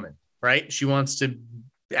become a woman, right? She wants to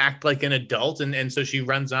act like an adult, and so she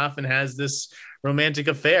runs off and has this romantic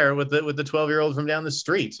affair with the 12-year-old from down the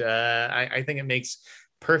street. I think it makes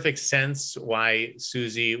perfect sense why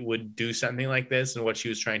Susie would do something like this and what she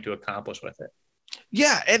was trying to accomplish with it.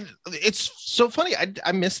 yeah, and it's so funny.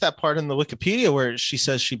 I missed that part in the Wikipedia where she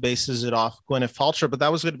says she bases it off Gwyneth Paltrow, but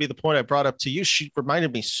that was going to be the point I brought up to you. She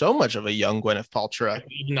reminded me so much of a young Gwyneth Paltrow.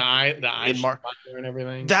 The eyes and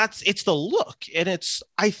everything. It's the look, and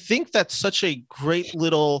I think that's such a great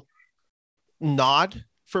little nod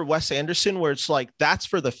for Wes Anderson, where it's like that's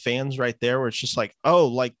for the fans right there, where it's just like, oh,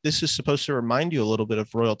 like this is supposed to remind you a little bit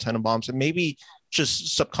of Royal Tenenbaums, and maybe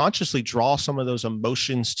just subconsciously draw some of those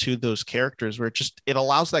emotions to those characters, where it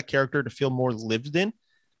allows that character to feel more lived in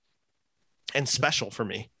and special for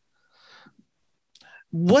me.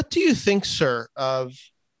 What do you think, sir, of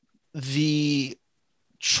the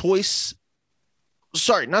choice?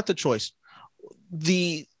 Sorry, not the choice.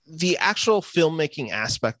 The actual filmmaking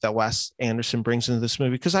aspect that Wes Anderson brings into this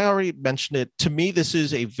movie, because I already mentioned it. To me, this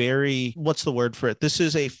is a very, what's the word for it? This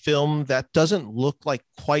is a film that doesn't look like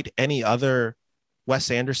quite any other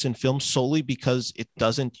Wes Anderson film, solely because it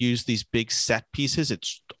doesn't use these big set pieces.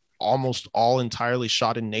 It's almost all entirely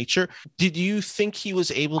shot in nature. Did you think he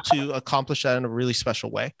was able to accomplish that in a really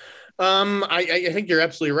special way? I think you're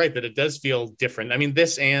absolutely right that it does feel different. I mean,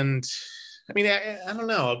 I don't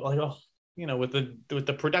know, like, with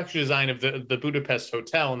the production design of the Budapest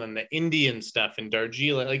Hotel and then the Indian stuff in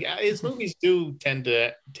Darjeeling, like his movies do tend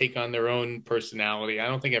to take on their own personality. I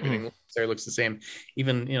don't think everything there looks the same.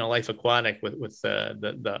 Even Life Aquatic with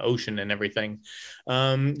the ocean and everything.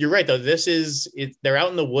 You're right though. They're out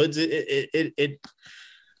in the woods.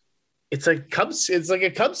 It's like a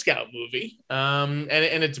Cub Scout movie. And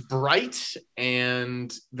it's bright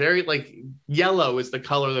and very like yellow is the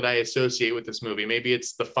color that I associate with this movie. Maybe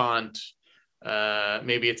it's the font.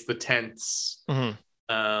 Maybe it's the tents.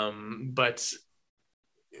 But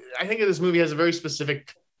I think this movie has a very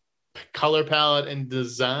specific color palette and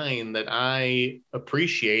design that I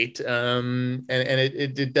appreciate. And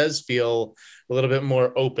it does feel a little bit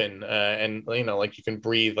more open, and like you can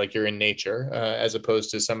breathe like you're in nature, as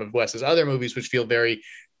opposed to some of Wes's other movies, which feel very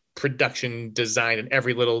production design and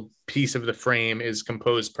every little piece of the frame is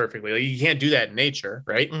composed perfectly. Like you can't do that in nature,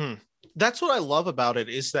 right? That's what I love about it,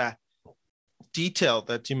 is that detail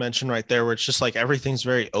that you mentioned right there, where it's just like everything's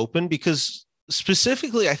very open. Because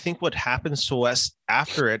specifically, I think what happens to Wes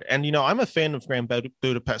after it, and I'm a fan of Grand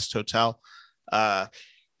Budapest Hotel.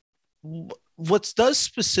 What does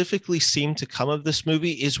specifically seem to come of this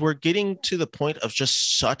movie is we're getting to the point of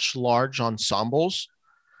just such large ensembles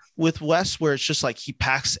with Wes, where it's just like he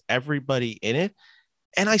packs everybody in it,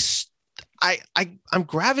 and I'm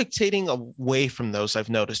gravitating away from those. I've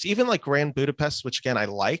noticed, even like Grand Budapest, which again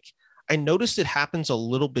I noticed it happens a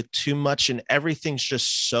little bit too much, and everything's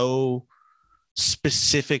just so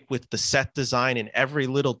specific with the set design and every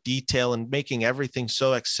little detail and making everything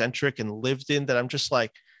so eccentric and lived in, that I'm just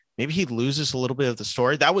like, maybe he loses a little bit of the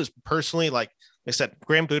story. That was personally, like I said,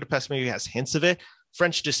 Grand Budapest maybe has hints of it.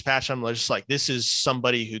 French Dispatch, I'm just like, this is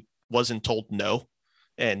somebody who wasn't told no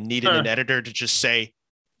and needed an editor to just say,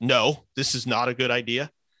 no, this is not a good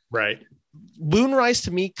idea. Right. Moonrise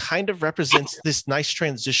to me kind of represents this nice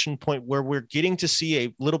transition point where we're getting to see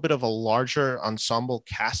a little bit of a larger ensemble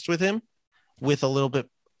cast with him, with a little bit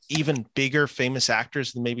even bigger famous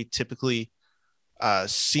actors than maybe typically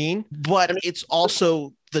seen. But it's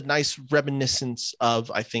also the nice reminiscence of,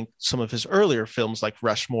 I think, some of his earlier films like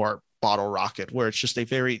Rushmore, Bottle Rocket, where it's just a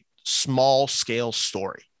very small scale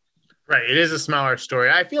story. Right. It is a smaller story.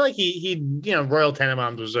 I feel like he Royal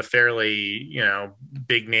Tenenbaums was a fairly,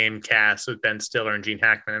 big name cast with Ben Stiller and Gene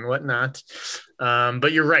Hackman and whatnot.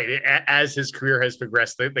 But you're right. As his career has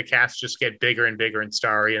progressed, the casts just get bigger and bigger and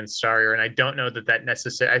starrier and starrier. And I don't know that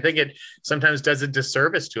necessarily, I think it sometimes does a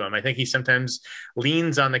disservice to him. I think he sometimes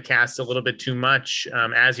leans on the cast a little bit too much,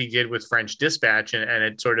 as he did with French Dispatch. And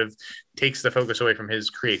it sort of takes the focus away from his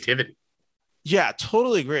creativity. Yeah,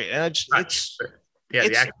 totally agree. And the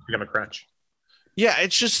actors become a crutch. Yeah,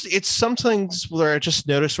 it's some things where I just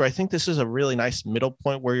noticed where I think this is a really nice middle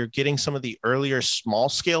point where you're getting some of the earlier small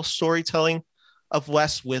scale storytelling of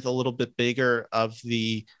Wes with a little bit bigger of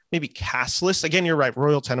the maybe cast list. Again, you're right.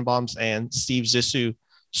 Royal Tenenbaums and Steve Zissou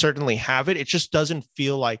certainly have it. It just doesn't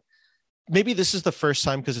feel like, maybe this is the first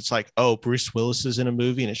time because it's like, oh, Bruce Willis is in a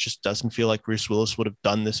movie, and it just doesn't feel like Bruce Willis would have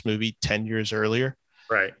done this movie 10 years earlier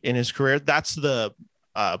in his career. That's the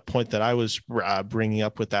point that I was bringing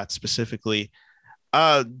up with that specifically.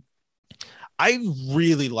 I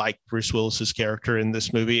really like Bruce Willis's character in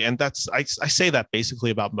this movie, and I say that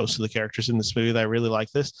basically about most of the characters in this movie, that I really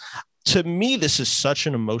like this. To me, this is such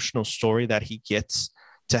an emotional story that he gets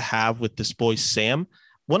to have with this boy Sam.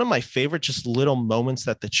 One of my favorite just little moments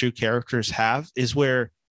that the two characters have is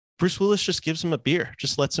where Bruce Willis just gives him a beer,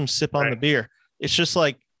 just lets him sip on the beer. It's just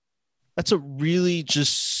like, that's a really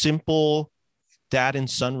just simple dad and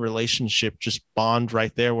son relationship, just bond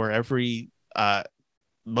right there, where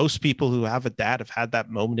most people who have a dad have had that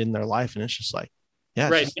moment in their life, and it's just like, yeah,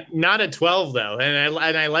 right. Not at 12 though, and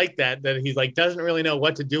I like that he's like doesn't really know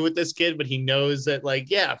what to do with this kid, but he knows that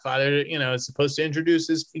father, is supposed to introduce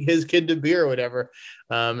his kid to beer or whatever.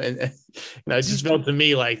 It just felt to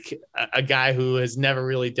me like a guy who has never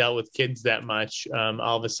really dealt with kids that much,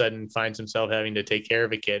 all of a sudden finds himself having to take care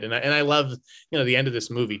of a kid. And I love, the end of this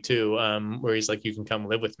movie too, where he's like, you can come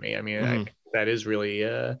live with me. I mean, that is really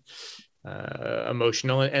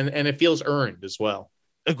emotional, and it feels earned as well.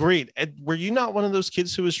 Agreed. And were you not one of those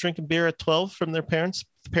kids who was drinking beer at 12 from their parents?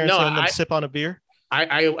 The parents letting them sip on a beer?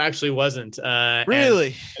 I actually wasn't.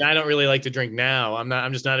 Really? And I don't really like to drink now.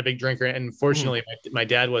 I'm just not a big drinker. And fortunately, my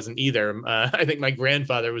dad wasn't either. I think my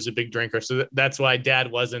grandfather was a big drinker. So that's why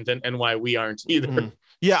dad wasn't, and why we aren't either.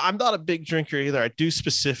 Yeah, I'm not a big drinker either. I do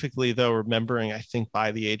specifically, though, remembering, I think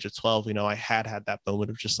by the age of 12, I had that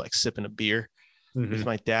moment of just like sipping a beer with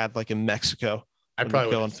my dad, like in Mexico. I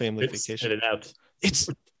probably go on family vacation. It out.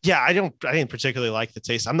 I didn't particularly like the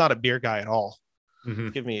taste. I'm not a beer guy at all.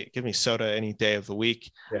 Give me soda any day of the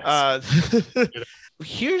week. Yes.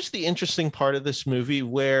 Here's the interesting part of this movie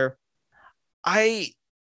where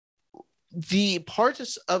the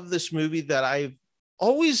parts of this movie that I've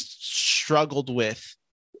always struggled with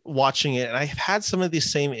watching it, and I've had some of the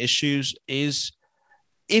same issues, is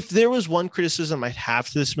if there was one criticism I'd have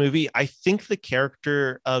to this movie, I think the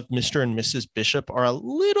character of Mr. and Mrs. Bishop are a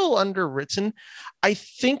little underwritten. I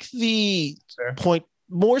think the point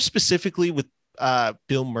more specifically with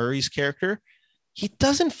Bill Murray's character, he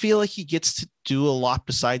doesn't feel like he gets to do a lot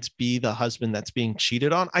besides be the husband that's being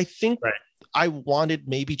cheated on. I think I wanted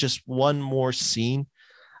maybe just one more scene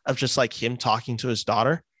of just like him talking to his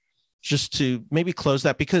daughter, just to maybe close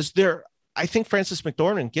that, because I think Frances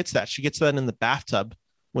McDormand gets that. She gets that in the bathtub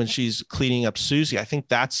when she's cleaning up Susie. I think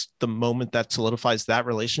that's the moment that solidifies that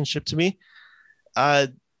relationship to me.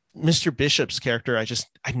 Mr. Bishop's character,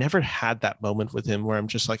 I never had that moment with him where I'm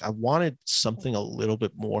just like, I wanted something a little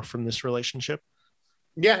bit more from this relationship.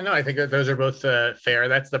 Yeah, no, I think that those are both fair.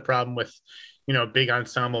 That's the problem with, big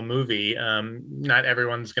ensemble movie. Not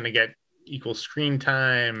everyone's going to get equal screen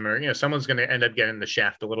time, or someone's going to end up getting the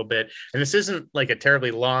shaft a little bit. And this isn't like a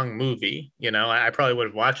terribly long movie. I probably would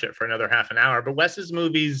have watched it for another half an hour. But Wes's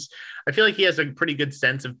movies, I feel like he has a pretty good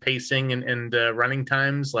sense of pacing and running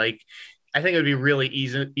times. Like, I think it would be really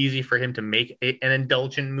easy for him to make an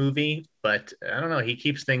indulgent movie, but I don't know. He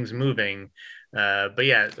keeps things moving. But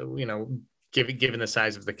yeah, given the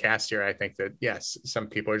size of the cast here, I think that yes, some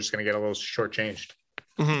people are just going to get a little shortchanged.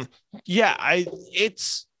 Yeah,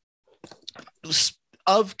 it's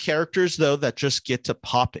of characters though that just get to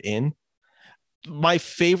pop in. My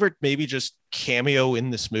favorite, maybe just cameo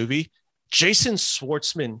in this movie, Jason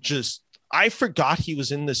Schwartzman. I forgot he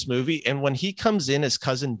was in this movie, and when he comes in as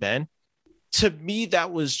Cousin Ben, to me,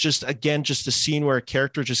 that was just, again, just a scene where a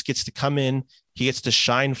character just gets to come in, he gets to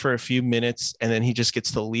shine for a few minutes, and then he just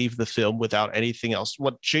gets to leave the film without anything else.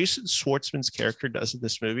 What Jason Schwartzman's character does in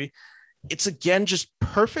this movie, it's again just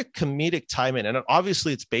perfect comedic timing. And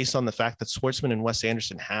obviously it's based on the fact that Schwartzman and Wes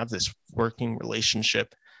Anderson have this working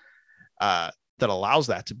relationship that allows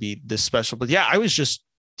that to be this special. But yeah,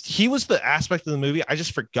 he was the aspect of the movie I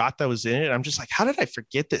just forgot that was in it. I'm just like, how did I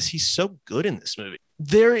forget this? He's so good in this movie.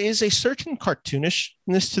 There is a certain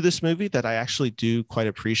cartoonishness to this movie that I actually do quite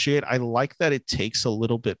appreciate. I like that it takes a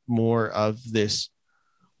little bit more of this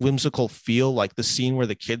whimsical feel, like the scene where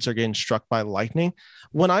the kids are getting struck by lightning.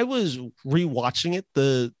 When I was rewatching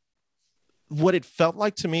it, what it felt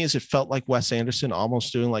like to me is it felt like Wes Anderson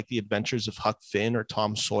almost doing like the Adventures of Huck Finn or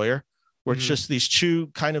Tom Sawyer, where it's just these two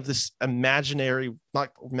kind of this imaginary, not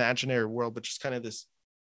imaginary world, but just kind of this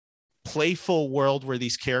playful world where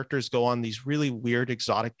these characters go on these really weird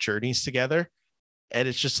exotic journeys together. And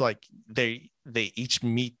it's just like they each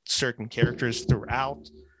meet certain characters throughout.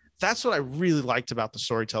 That's what I really liked about the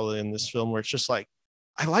storytelling in this film, where it's just like,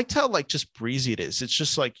 I liked how like just breezy it is. It's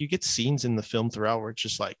just like you get scenes in the film throughout where it's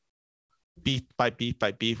just like beat by beat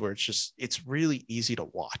by beat, where it's really easy to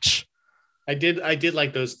watch. I did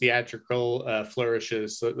like those theatrical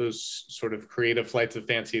flourishes, those sort of creative flights of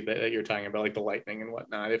fancy that you're talking about, like the lightning and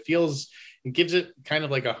whatnot. It gives it kind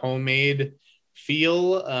of like a homemade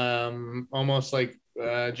feel, almost like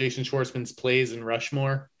Jason Schwartzman's plays in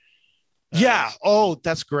Rushmore. Yeah. Oh,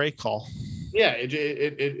 that's a great call. Yeah,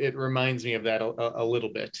 it reminds me of that a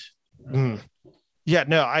little bit. Yeah,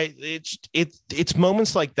 no, it's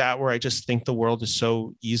moments like that where I just think the world is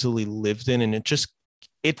so easily lived in, and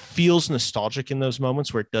it feels nostalgic in those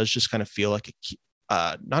moments where it does just kind of feel like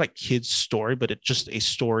not a kid's story, but it's just a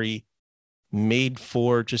story made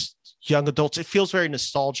for just young adults. It feels very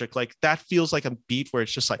nostalgic. Like that feels like a beat where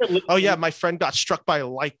it's just like, oh yeah, my friend got struck by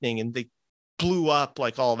lightning and they blew up,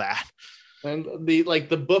 like all that. And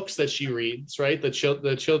the books that she reads, right? The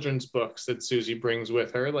children's books that Susie brings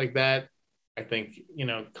with her, like that, I think,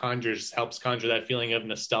 helps conjure that feeling of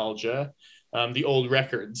nostalgia. The old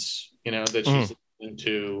records, that she's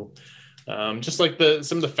into, just like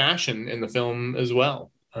some of the fashion in the film as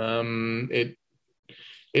well.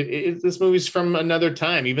 This movie's from another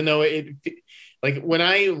time, even though like when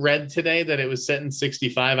I read today that it was set in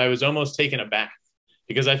 1965, I was almost taken aback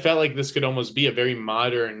because I felt like this could almost be a very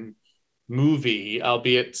modern movie,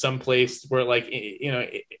 albeit someplace where like,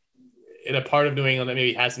 in a part of New England that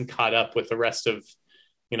maybe hasn't caught up with the rest of,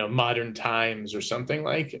 modern times or something,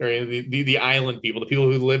 like, or the island people, the people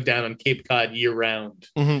who live down on Cape Cod year round.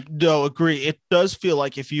 No, agree. It does feel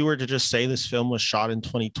like if you were to just say this film was shot in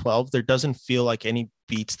 2012, there doesn't feel like any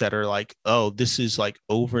beats that are like, oh, this is like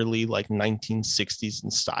overly like 1960s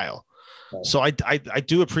in style. Right. So I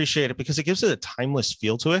do appreciate it because it gives it a timeless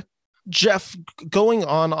feel to it. Jeff, going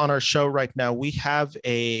on our show right now, we have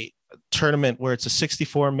a tournament where it's a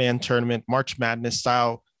 64-man tournament, March Madness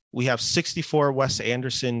style. We have 64 Wes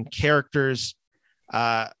Anderson characters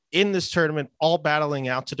in this tournament, all battling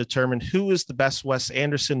out to determine who is the best Wes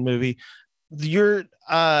Anderson movie.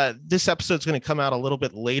 This episode's going to come out a little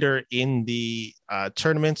bit later in the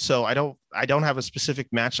tournament, so I don't have a specific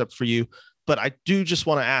matchup for you, but I do just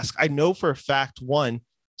want to ask. I know for a fact, one,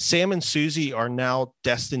 Sam and Susie are now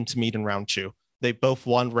destined to meet in round 2. They both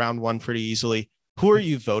won round 1 pretty easily. Who are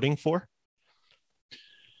you voting for?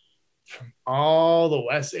 From all the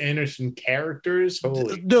Wes Anderson characters?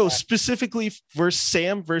 No, specifically for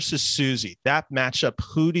Sam versus Susie. That matchup,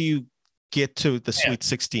 who do you get to the Sweet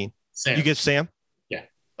 16? Sam. You get Sam? Yeah.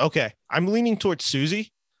 Okay. I'm leaning towards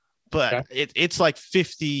Susie, but it's like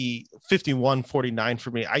 51-49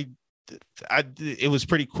 for me. It was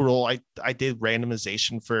pretty cruel. I did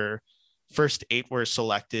randomization for first 8 were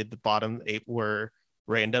selected, the bottom 8 were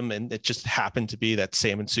random, and it just happened to be that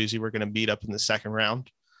Sam and Susie were going to meet up in the second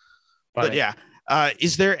round. Funny. But yeah,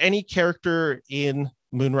 is there any character in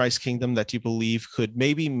Moonrise Kingdom that you believe could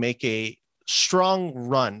maybe make a strong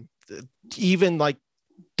run, even like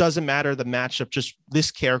doesn't matter the matchup, just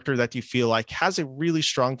this character that you feel like has a really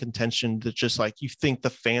strong contention that just like you think the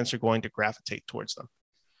fans are going to gravitate towards them?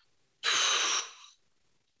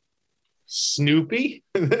 Snoopy?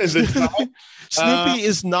 Snoopy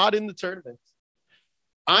is not in the tournament.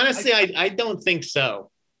 Honestly, I don't think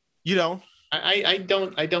so. You don't? I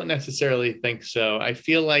don't necessarily think so. I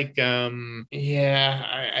feel like because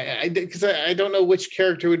I don't know which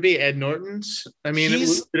character would be Ed Norton's. I mean,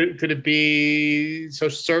 could it be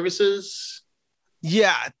social services?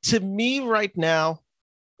 Yeah, to me right now,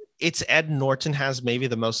 it's Ed Norton has maybe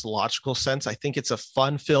the most logical sense. I think it's a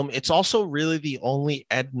fun film. It's also really the only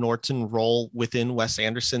Ed Norton role within Wes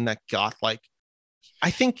Anderson that got like,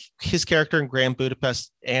 I think his character in Grand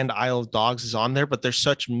Budapest and Isle of Dogs is on there, but there's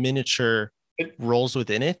such miniature roles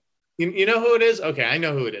within it. You know who it is? Okay, I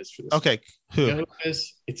know who it is for this. Okay, who? You know who it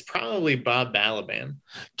is? It's probably Bob Balaban.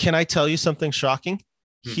 Can I tell you something shocking?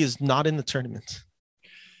 He is not in the tournament.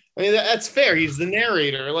 I mean, that's fair. He's the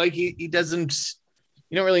narrator. Like he doesn't.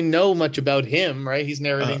 You don't really know much about him, right? He's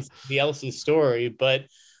narrating somebody else's story. But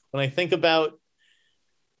when I think about,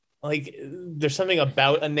 like, there's something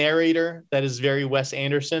about a narrator that is very Wes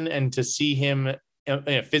Anderson, and to see him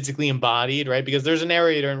physically embodied, right? Because there's a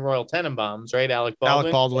narrator in Royal Tenenbaums, right? Alec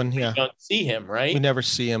Baldwin, yeah. You don't see him, right? We never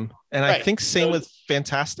see him. And right. I think same with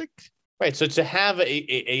Fantastic. Right. So to have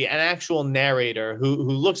an actual narrator who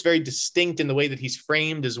looks very distinct in the way that he's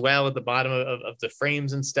framed as well at the bottom of the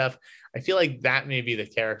frames and stuff, I feel like that may be the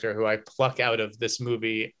character who I pluck out of this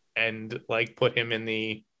movie and like put him in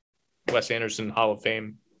the Wes Anderson Hall of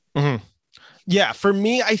Fame. Mm-hmm. Yeah, for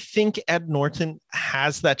me, I think Ed Norton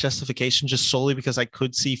has that justification just solely because I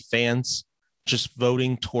could see fans just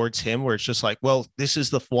voting towards him, where it's just like, well, this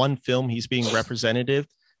is the one film he's being representative.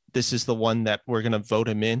 This is the one that we're going to vote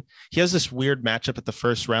him in. He has this weird matchup at the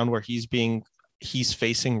first round where he's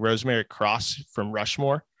facing Rosemary Cross from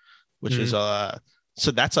Rushmore, which is so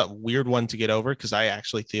that's a weird one to get over because I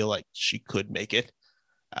actually feel like she could make it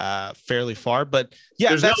fairly far. But yeah,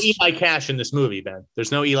 there's no Eli Cash in this movie, Ben.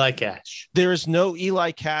 There's no Eli Cash. There is no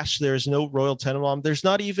Eli Cash. There is no Royal Tenenbaum. There's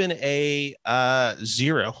not even a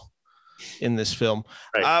Zero in this film.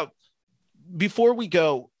 Right. Before we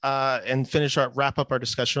go and wrap up our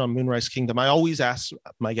discussion on Moonrise Kingdom, I always ask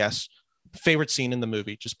my guests favorite scene in the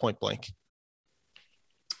movie, just point blank.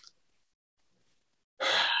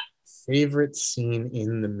 Favorite scene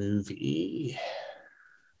in the movie.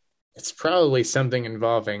 It's probably something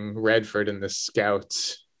involving Redford and the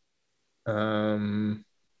Scouts.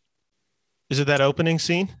 Is it that opening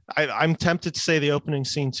scene? I'm tempted to say the opening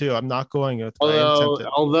scene too. I'm not going with. Although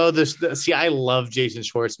I love Jason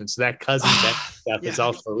Schwartzman, so that cousin Ben stuff is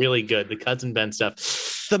also really good. The cousin Ben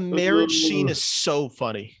stuff. The marriage scene is so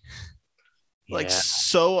funny, like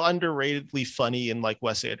so underratedly funny in like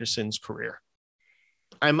Wes Anderson's career.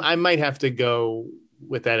 I might have to go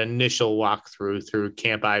with that initial walkthrough through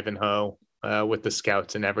Camp Ivanhoe with the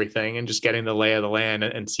Scouts and everything, and just getting the lay of the land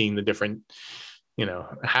and seeing the different,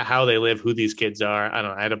 how they live, who these kids are. I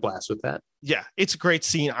don't know. I had a blast with that. Yeah, it's a great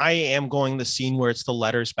scene. I am going the scene where it's the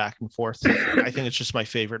letters back and forth. I think it's just my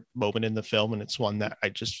favorite moment in the film, and it's one that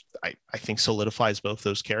I think solidifies both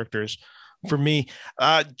those characters for me.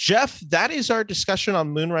 Jeff, that is our discussion on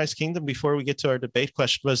Moonrise Kingdom. Before we get to our debate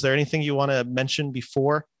question, was there anything you want to mention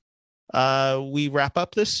before we wrap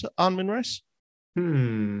up this on Moonrise?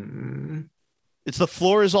 It's the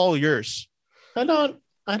floor is all yours. I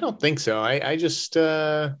don't think so. I just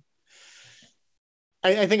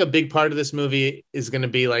I think a big part of this movie is going to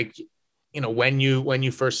be like, when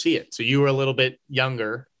you first see it. So you were a little bit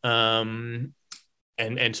younger, and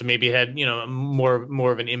so maybe it had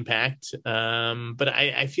more of an impact. But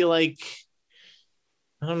I feel like,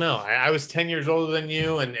 I don't know. I was 10 years older than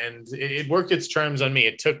you, and it worked its charms on me.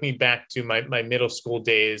 It took me back to my middle school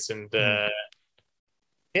days, and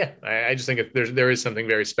I just think there is something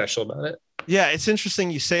very special about it. Yeah, it's interesting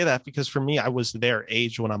you say that, because for me, I was their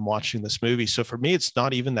age when I'm watching this movie. So for me, it's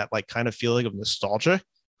not even that like kind of feeling of nostalgia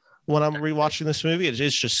when I'm rewatching this movie. It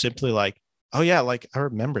is just simply like, oh yeah, like I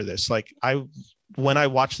remember this. Like when I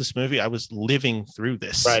watched this movie, I was living through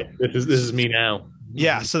this. Right. This is me now.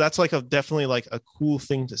 Yeah. So that's like definitely like a cool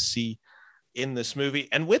thing to see in this movie.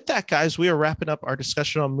 And with that, guys, we are wrapping up our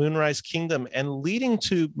discussion on Moonrise Kingdom and leading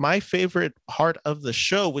to my favorite part of the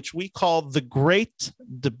show, which we call the Great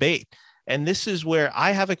Debate. And this is where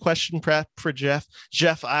I have a question prep for Jeff.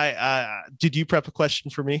 Jeff, did you prep a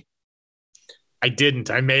question for me? I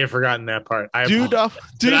didn't. I may have forgotten that part. I'm good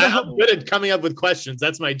at coming up with questions.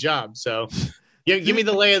 That's my job. So give me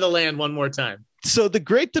the lay of the land one more time. So the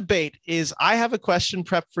Great Debate is, I have a question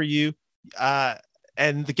prep for you.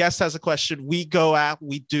 And the guest has a question. We go out,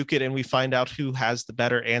 we duke it, and we find out who has the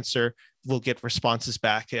better answer. We'll get responses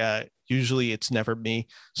back. Usually it's never me.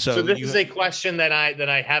 So this is a question that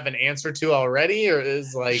I have an answer to already, or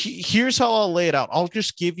is like, here's how I'll lay it out. I'll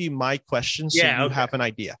just give you my question so you have an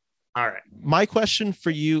idea. All right. My question for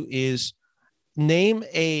you is, name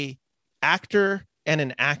a actor and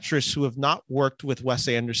an actress who have not worked with Wes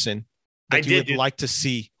Anderson that you would like to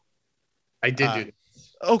see. I did do that.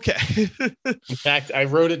 Okay. In fact, I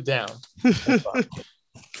wrote it down.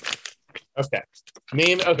 Okay.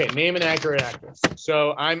 Name an actor or actress.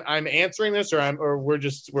 So I'm answering this, or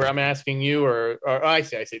I'm asking you, or I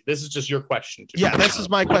see. This is just your question to me. Yeah, this is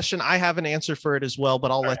my question. I have an answer for it as well, but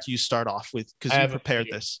I'll let you start off with because you prepared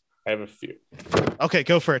this. I have a few. Okay,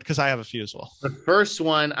 go for it because I have a few as well. The first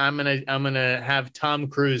one, I'm gonna have Tom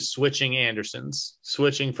Cruise switching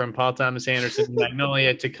from Paul Thomas Anderson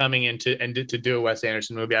Magnolia to coming into and to do a Wes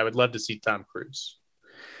Anderson movie. I would love to see Tom Cruise,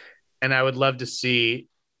 and I would love to see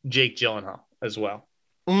Jake Gyllenhaal as well.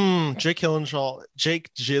 Jake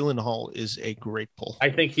Gyllenhaal is a great pull.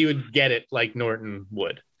 I think he would get it like Norton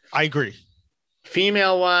would. I agree.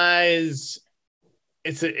 Female wise,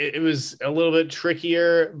 it was a little bit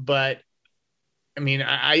trickier, but I mean,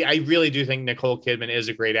 I really do think Nicole Kidman is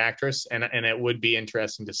a great actress, and it would be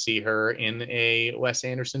interesting to see her in a Wes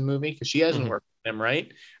Anderson movie because she hasn't worked with him, right?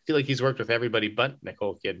 I feel like he's worked with everybody but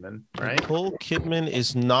Nicole Kidman, right? Nicole Kidman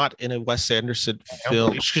is not in a Wes Anderson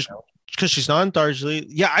film because she's not in Darjeeling.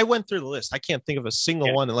 Yeah, I went through the list. I can't think of a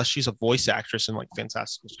single one unless she's a voice actress in like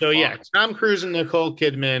Fantastic Mr. So yeah, Tom Cruise and Nicole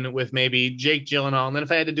Kidman with maybe Jake Gyllenhaal, and then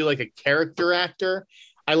if I had to do like a character actor,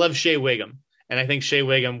 I love Shea Wiggum, and I think Shea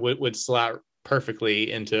Wiggum would slot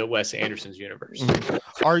perfectly into Wes Anderson's universe.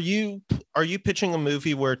 Are you pitching a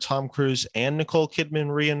movie where Tom Cruise and Nicole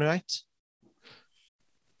Kidman reunite?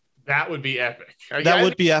 That would be epic. That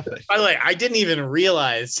would be epic. By the way, I didn't even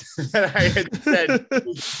realize that I had said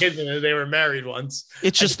Kidman they were married once.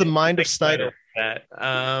 It's just the mind of Sneider.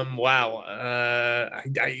 Wow.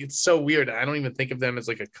 It's so weird. I don't even think of them as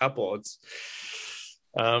like a couple. It's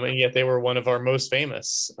and yet they were one of our most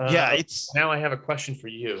famous. Now I have a question for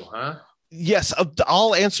you, huh? Yes,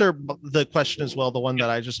 I'll answer the question as well, the one that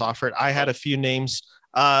I just offered. I had a few names.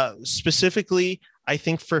 Specifically, I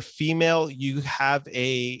think for female,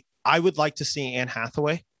 I would like to see Anne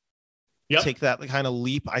Hathaway take that kind of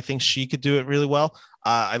leap. I think she could do it really well.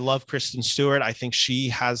 I love Kristen Stewart. I think she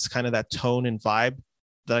has kind of that tone and vibe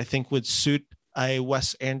that I think would suit a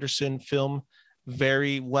Wes Anderson film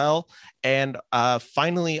very well. And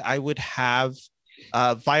finally, I would have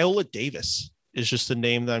Viola Davis. Is just a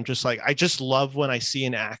name that I'm just like, I just love when I see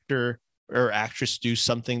an actor or actress do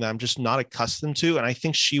something that I'm just not accustomed to. And I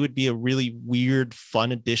think she would be a really weird,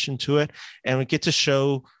 fun addition to it. And we get to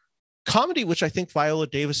show comedy, which I think Viola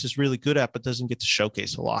Davis is really good at, but doesn't get to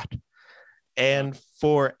showcase a lot. And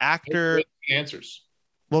for actor answers,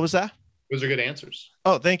 what was that? Those are good answers.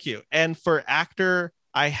 Oh, thank you. And for actor,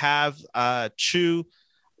 I have two,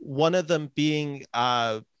 one of them being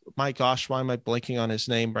my gosh, why am I blanking on his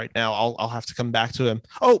name right now? I'll have to come back to him.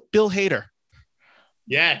 Oh, Bill Hader.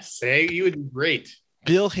 Yes, you would be great.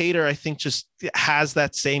 Bill Hader, I think, just has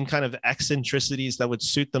that same kind of eccentricities that would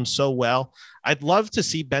suit them so well. I'd love to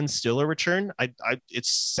see Ben Stiller return. It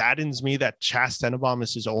saddens me that Chas Tenenbaum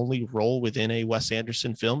is his only role within a Wes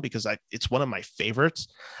Anderson film because it's one of my favorites.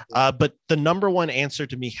 But the number one answer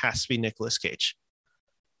to me has to be Nicolas Cage.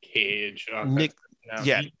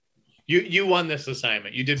 Yeah. You won this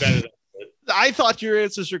assignment. You did better than it. I thought your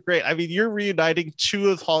answers were great. I mean, you're reuniting two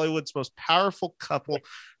of Hollywood's most powerful couple.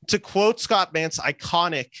 To quote Scott Mantz,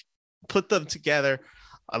 iconic, put them together.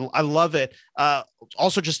 I love it.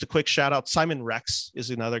 Also, just a quick shout out. Simon Rex is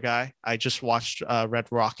another guy. I just watched Red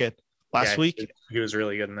Rocket last week. He was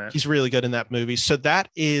really good in that. He's really good in that movie. So that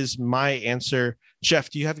is my answer. Jeff,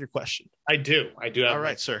 do you have your question? I do. All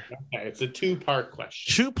right, sir. Okay, it's a two-part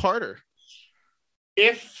question. Two-parter.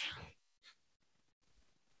 If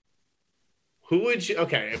Wes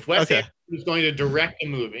Anderson was going to direct a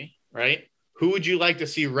movie, right? Who would you like to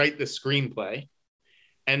see write the screenplay?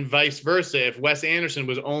 And vice versa, if Wes Anderson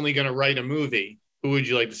was only going to write a movie, who would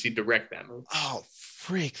you like to see direct that movie? Oh,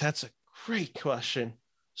 freak. That's a great question.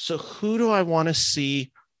 So who do I want to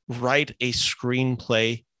see write a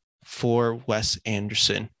screenplay for Wes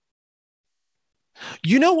Anderson?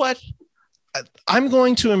 You know what? I'm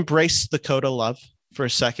going to embrace Dakota Love for a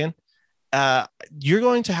second. You're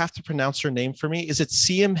going to have to pronounce her name for me. Is it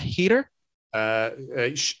Siam Hader?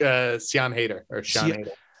 Sian Hader or Sean Hader.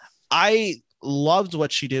 I loved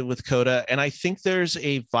what she did with Coda, and I think there's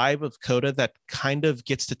a vibe of Coda that kind of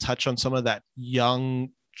gets to touch on some of that young,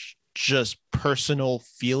 just personal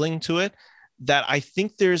feeling to it that I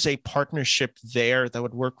think there's a partnership there that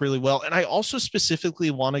would work really well. And I also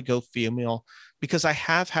specifically want to go female because I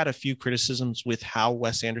have had a few criticisms with how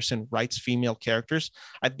Wes Anderson writes female characters.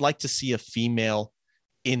 I'd like to see a female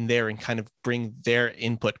in there and kind of bring their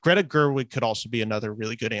input. Greta Gerwig could also be another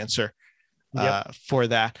really good answer for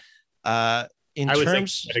that. I would think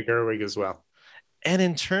Greta Gerwig as well. And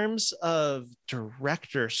in terms of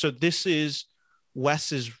director, so this is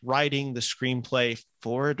Wes is writing the screenplay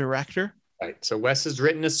for a director. Right. So Wes has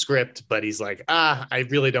written a script, but he's like, I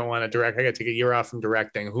really don't want to direct. I got to take a year off from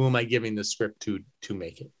directing. Who am I giving the script to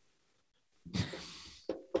make it? God,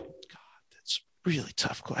 that's a really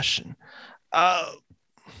tough question. I'm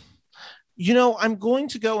going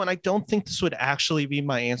to go, and I don't think this would actually be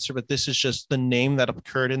my answer, but this is just the name that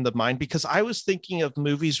occurred in the mind because I was thinking of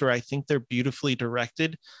movies where I think they're beautifully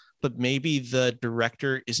directed, but maybe the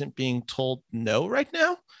director isn't being told no right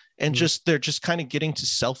now. And they're just kind of getting to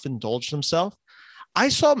self-indulge themselves. I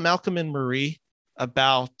saw Malcolm and Marie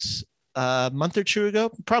about a month or two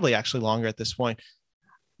ago, probably actually longer at this point.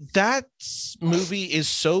 That movie is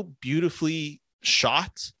so beautifully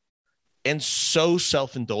shot and so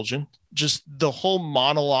self-indulgent. Just the whole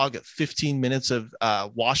monologue of 15 minutes of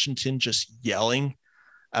Washington just yelling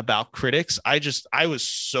about critics. I was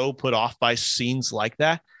so put off by scenes like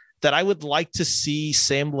that I would like to see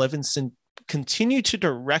Sam Levinson continue to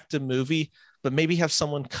direct a movie, but maybe have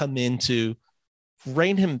someone come in to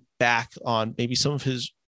rein him back on maybe some of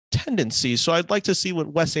his tendencies. So I'd like to see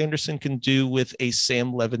what Wes Anderson can do with a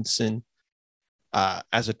Sam Levinson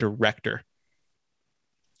as a director.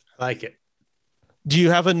 I like it. Do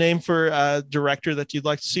you have a name for a director that you'd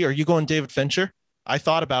like to see? Are you going David Fincher? I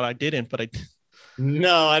thought about it. I didn't, but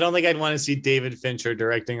No, I don't think I'd want to see David Fincher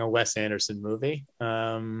directing a Wes Anderson movie.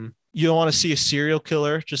 You don't want to see a serial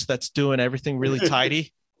killer just that's doing everything really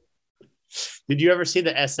tidy? Did you ever see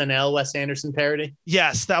the SNL Wes Anderson parody?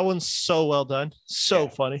 Yes, that one's so well done. So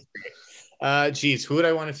funny. Geez, who would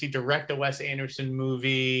I want to see direct a Wes Anderson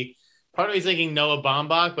movie? Part of me is thinking Noah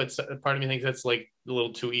Baumbach, but part of me thinks that's like a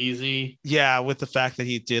little too easy. Yeah, with the fact that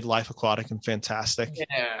he did Life Aquatic and Fantastic.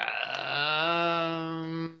 Yeah.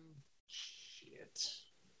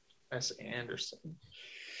 Wes Anderson.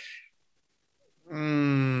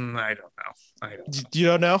 I don't know. You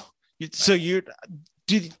don't know?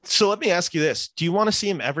 So let me ask you this. Do you want to see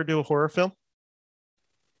him ever do a horror film?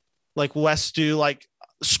 Like Wes do like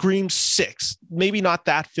Scream 6, maybe not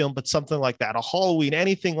that film, but something like that, a Halloween,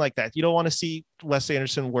 anything like that. You don't want to see Wes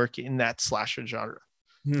Anderson work in that slasher genre?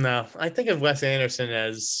 No, I think of Wes Anderson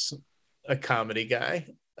as a comedy guy.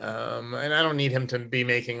 And I don't need him to be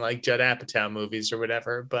making like Judd Apatow movies or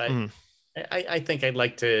whatever, but I think I'd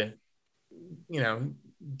like to,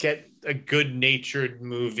 get a good natured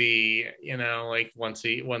movie, like once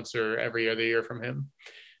or every other year from him.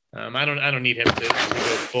 I don't need him to go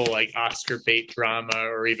full like Oscar bait drama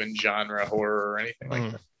or even genre horror or anything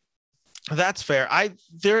like that. That's fair.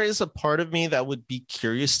 There is a part of me that would be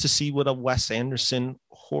curious to see what a Wes Anderson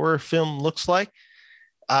horror film looks like.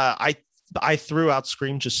 I threw out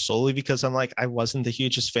Scream just solely because I'm like, I wasn't the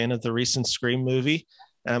hugest fan of the recent Scream movie.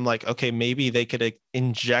 And I'm like, okay, maybe they could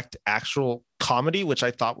inject actual comedy, which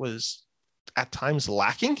I thought was at times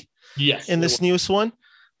lacking in this newest one,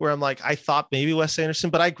 where I'm like, I thought maybe Wes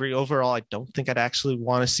Anderson, but I agree. Overall, I don't think I'd actually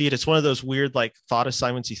want to see it. It's one of those weird like thought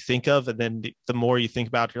assignments you think of, and then the more you think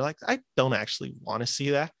about it, you're like, I don't actually want to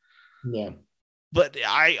see that. Yeah. But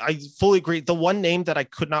I fully agree. The one name that I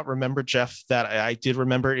could not remember, Jeff, that I did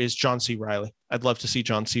remember is John C. Reilly. I'd love to see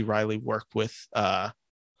John C. Reilly work with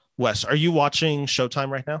Wes. Are you watching Showtime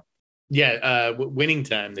right now? Yeah, Winning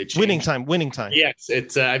Time. They changed. Winning Time. Yes,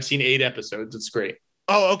 it's. I've seen 8 episodes. It's great.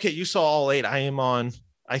 Oh, okay. You saw all 8. I am on.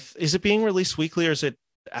 Is it being released weekly or is it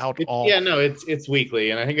out all? Yeah, no, it's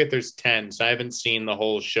weekly, and I think that there's 10. So I haven't seen the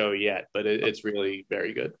whole show yet, but it's really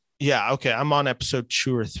very good. Yeah. Okay. I'm on episode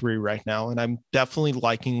 2 or 3 right now, and I'm definitely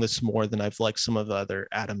liking this more than I've liked some of the other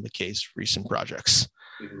Adam McKay's recent projects.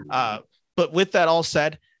 But with that all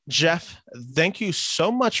said, Jeff, thank you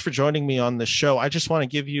so much for joining me on the show. I just want to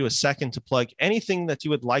give you a second to plug anything that you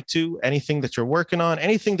would like to, anything that you're working on,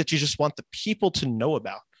 anything that you just want the people to know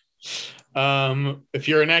about. If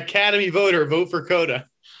you're an Academy voter, vote for Coda.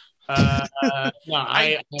 No,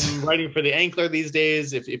 I am writing for the Ankler these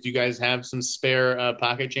days. If you guys have some spare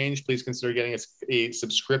pocket change, please consider getting a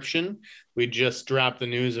subscription. We just dropped the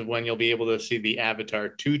news of when you'll be able to see the Avatar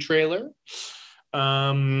 2 trailer.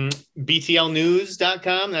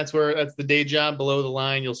 BTLnews.com. That's the day job. Below the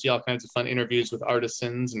line, you'll see all kinds of fun interviews with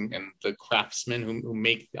artisans and the craftsmen who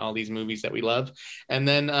make all these movies that we love. And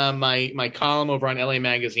then my column over on LA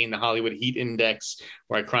Magazine, the Hollywood Heat Index,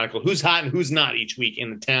 where I chronicle who's hot and who's not each week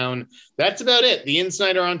in the town. That's about it. The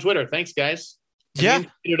Sneider on Twitter. Thanks, guys. Yeah.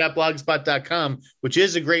 Blogspot.com, which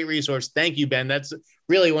is a great resource. Thank you, Ben. That's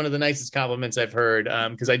really one of the nicest compliments I've heard,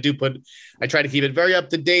 because I try to keep it very up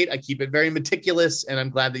to date. I keep it very meticulous, and I'm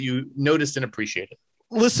glad that you noticed and appreciate it.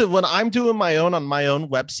 Listen, when I'm doing my own on my own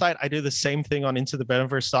website, I do the same thing on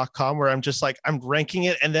intothebeniverse.com, where I'm just like, I'm ranking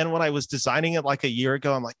it. And then when I was designing it like a year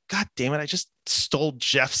ago, I'm like, God damn it, I just stole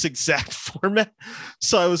Jeff's exact format.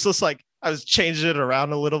 So I was just like, I was changing it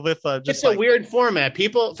around a little bit. It's a weird format.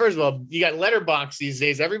 People, first of all, you got Letterboxd these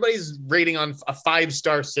days. Everybody's rating on a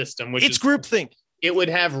 5-star system, which it's groupthink. It would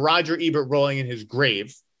have Roger Ebert rolling in his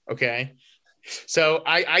grave. Okay. So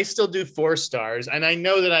I still do 4 stars, and I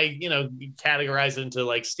know that I categorize it into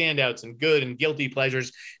like standouts and good and guilty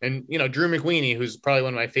pleasures. And Drew McWeeny, who's probably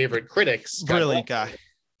one of my favorite critics, brilliant guy,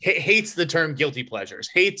 hates the term guilty pleasures,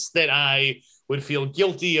 hates that I would feel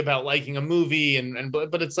guilty about liking a movie,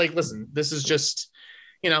 but it's like, listen, this is just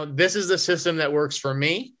this is the system that works for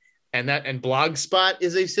me. And Blogspot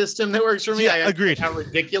is a system that works for me. Yeah, I agreed. How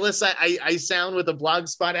ridiculous I sound with a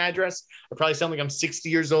Blogspot address. I probably sound like I'm 60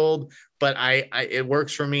 years old, but it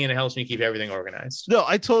works for me and it helps me keep everything organized. No,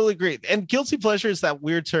 I totally agree. And guilty pleasure is that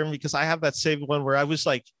weird term because I have that same one where I was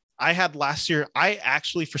like, I had last year, I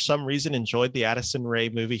actually, for some reason, enjoyed the Addison Rae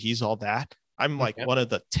movie, He's All That. I'm like one of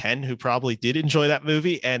the 10 who probably did enjoy that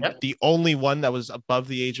movie, and the only one that was above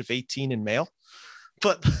the age of 18 and male.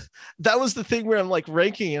 But that was the thing where I'm like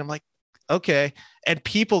ranking, and I'm like, okay. And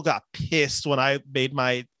people got pissed when I made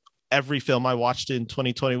my every film I watched in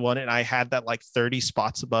 2021, and I had that like 30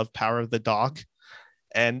 spots above Power of the Dog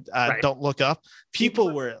and Don't Look Up.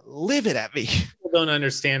 People were livid at me. People don't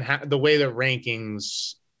understand the way the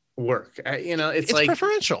rankings work. It's like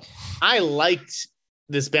preferential. I liked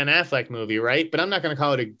this Ben Affleck movie, right? But I'm not going to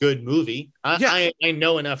call it a good movie. I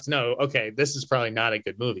know enough to know, okay, this is probably not a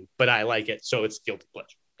good movie, but I like it, so it's guilty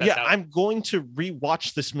pleasure. I'm going to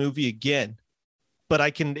rewatch this movie again, but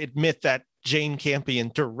I can admit that Jane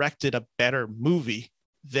Campion directed a better movie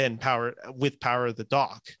than Power of the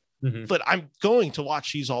Dog. Mm-hmm. But I'm going to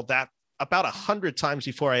watch He's All That about 100 times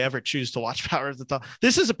before I ever choose to watch Power of the Dog.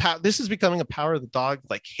 This is becoming a Power of the Dog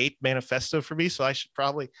like hate manifesto for me, so I should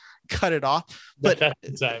probably cut it off. But that's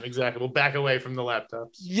the time, exactly. We'll back away from the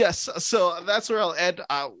laptops. Yes, so that's where I'll end.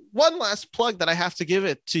 One last plug that I have to give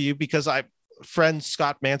it to you because friend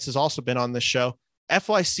Scott Mance has also been on this show.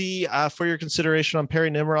 FYC, for your consideration on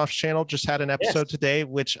Perry Nemiroff's channel, just had an episode today,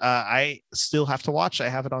 which I still have to watch. I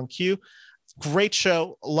have it on queue. Great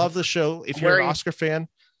show. Love the show. If you're an Oscar fan.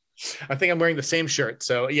 I think I'm wearing the same shirt.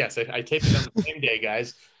 So yes, I taped it on the same day,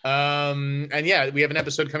 guys. And yeah, we have an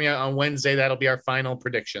episode coming out on Wednesday. That'll be our final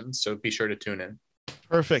predictions. So be sure to tune in.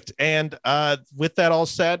 Perfect. And with that all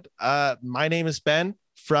said, my name is Ben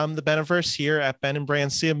from the Beniverse here at Ben and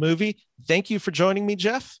Bran See a Movie. Thank you for joining me,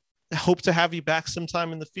 Jeff. I hope to have you back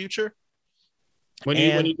sometime in the future. When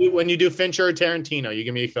you do Fincher or Tarantino, you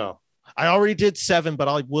give me a call. I already did 7, but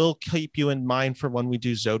I will keep you in mind for when we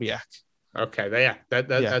do Zodiac. Okay, yeah,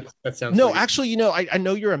 that sounds. No, actually, I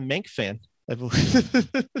know you're a Mank fan. I believe.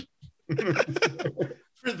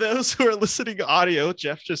 For those who are listening audio,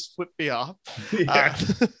 Jeff just flipped me off. Yeah.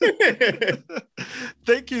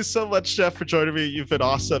 Thank you so much, Jeff, for joining me. You've been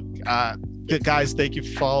awesome. Guys, thank you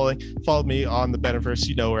for following. Follow me on the Beniverse.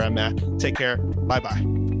 You know where I'm at. Take care. Bye-bye.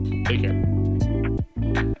 Take care.